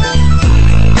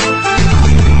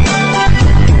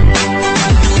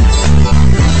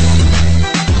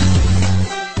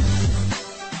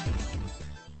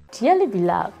 Dearly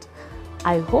beloved,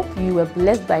 I hope you were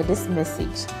blessed by this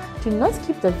message. Do not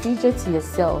keep the video to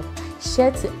yourself.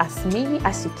 Share to as many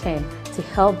as you can to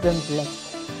help them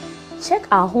bless. Check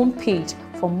our homepage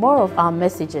for more of our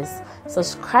messages.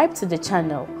 Subscribe to the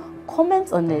channel,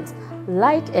 comment on it,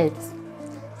 like it.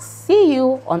 See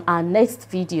you on our next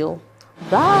video.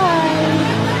 Bye.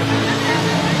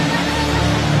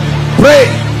 Pray,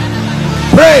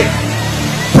 pray,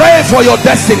 pray for your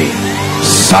destiny.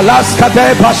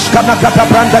 Salaskade bashkana kata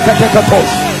branda kate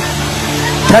katos.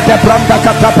 Kate branda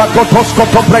kata pakotos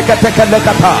koto brekete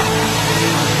kelekata.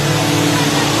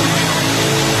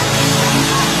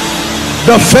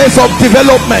 The phase of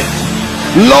development.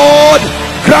 Lord,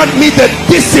 grant me the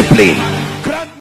discipline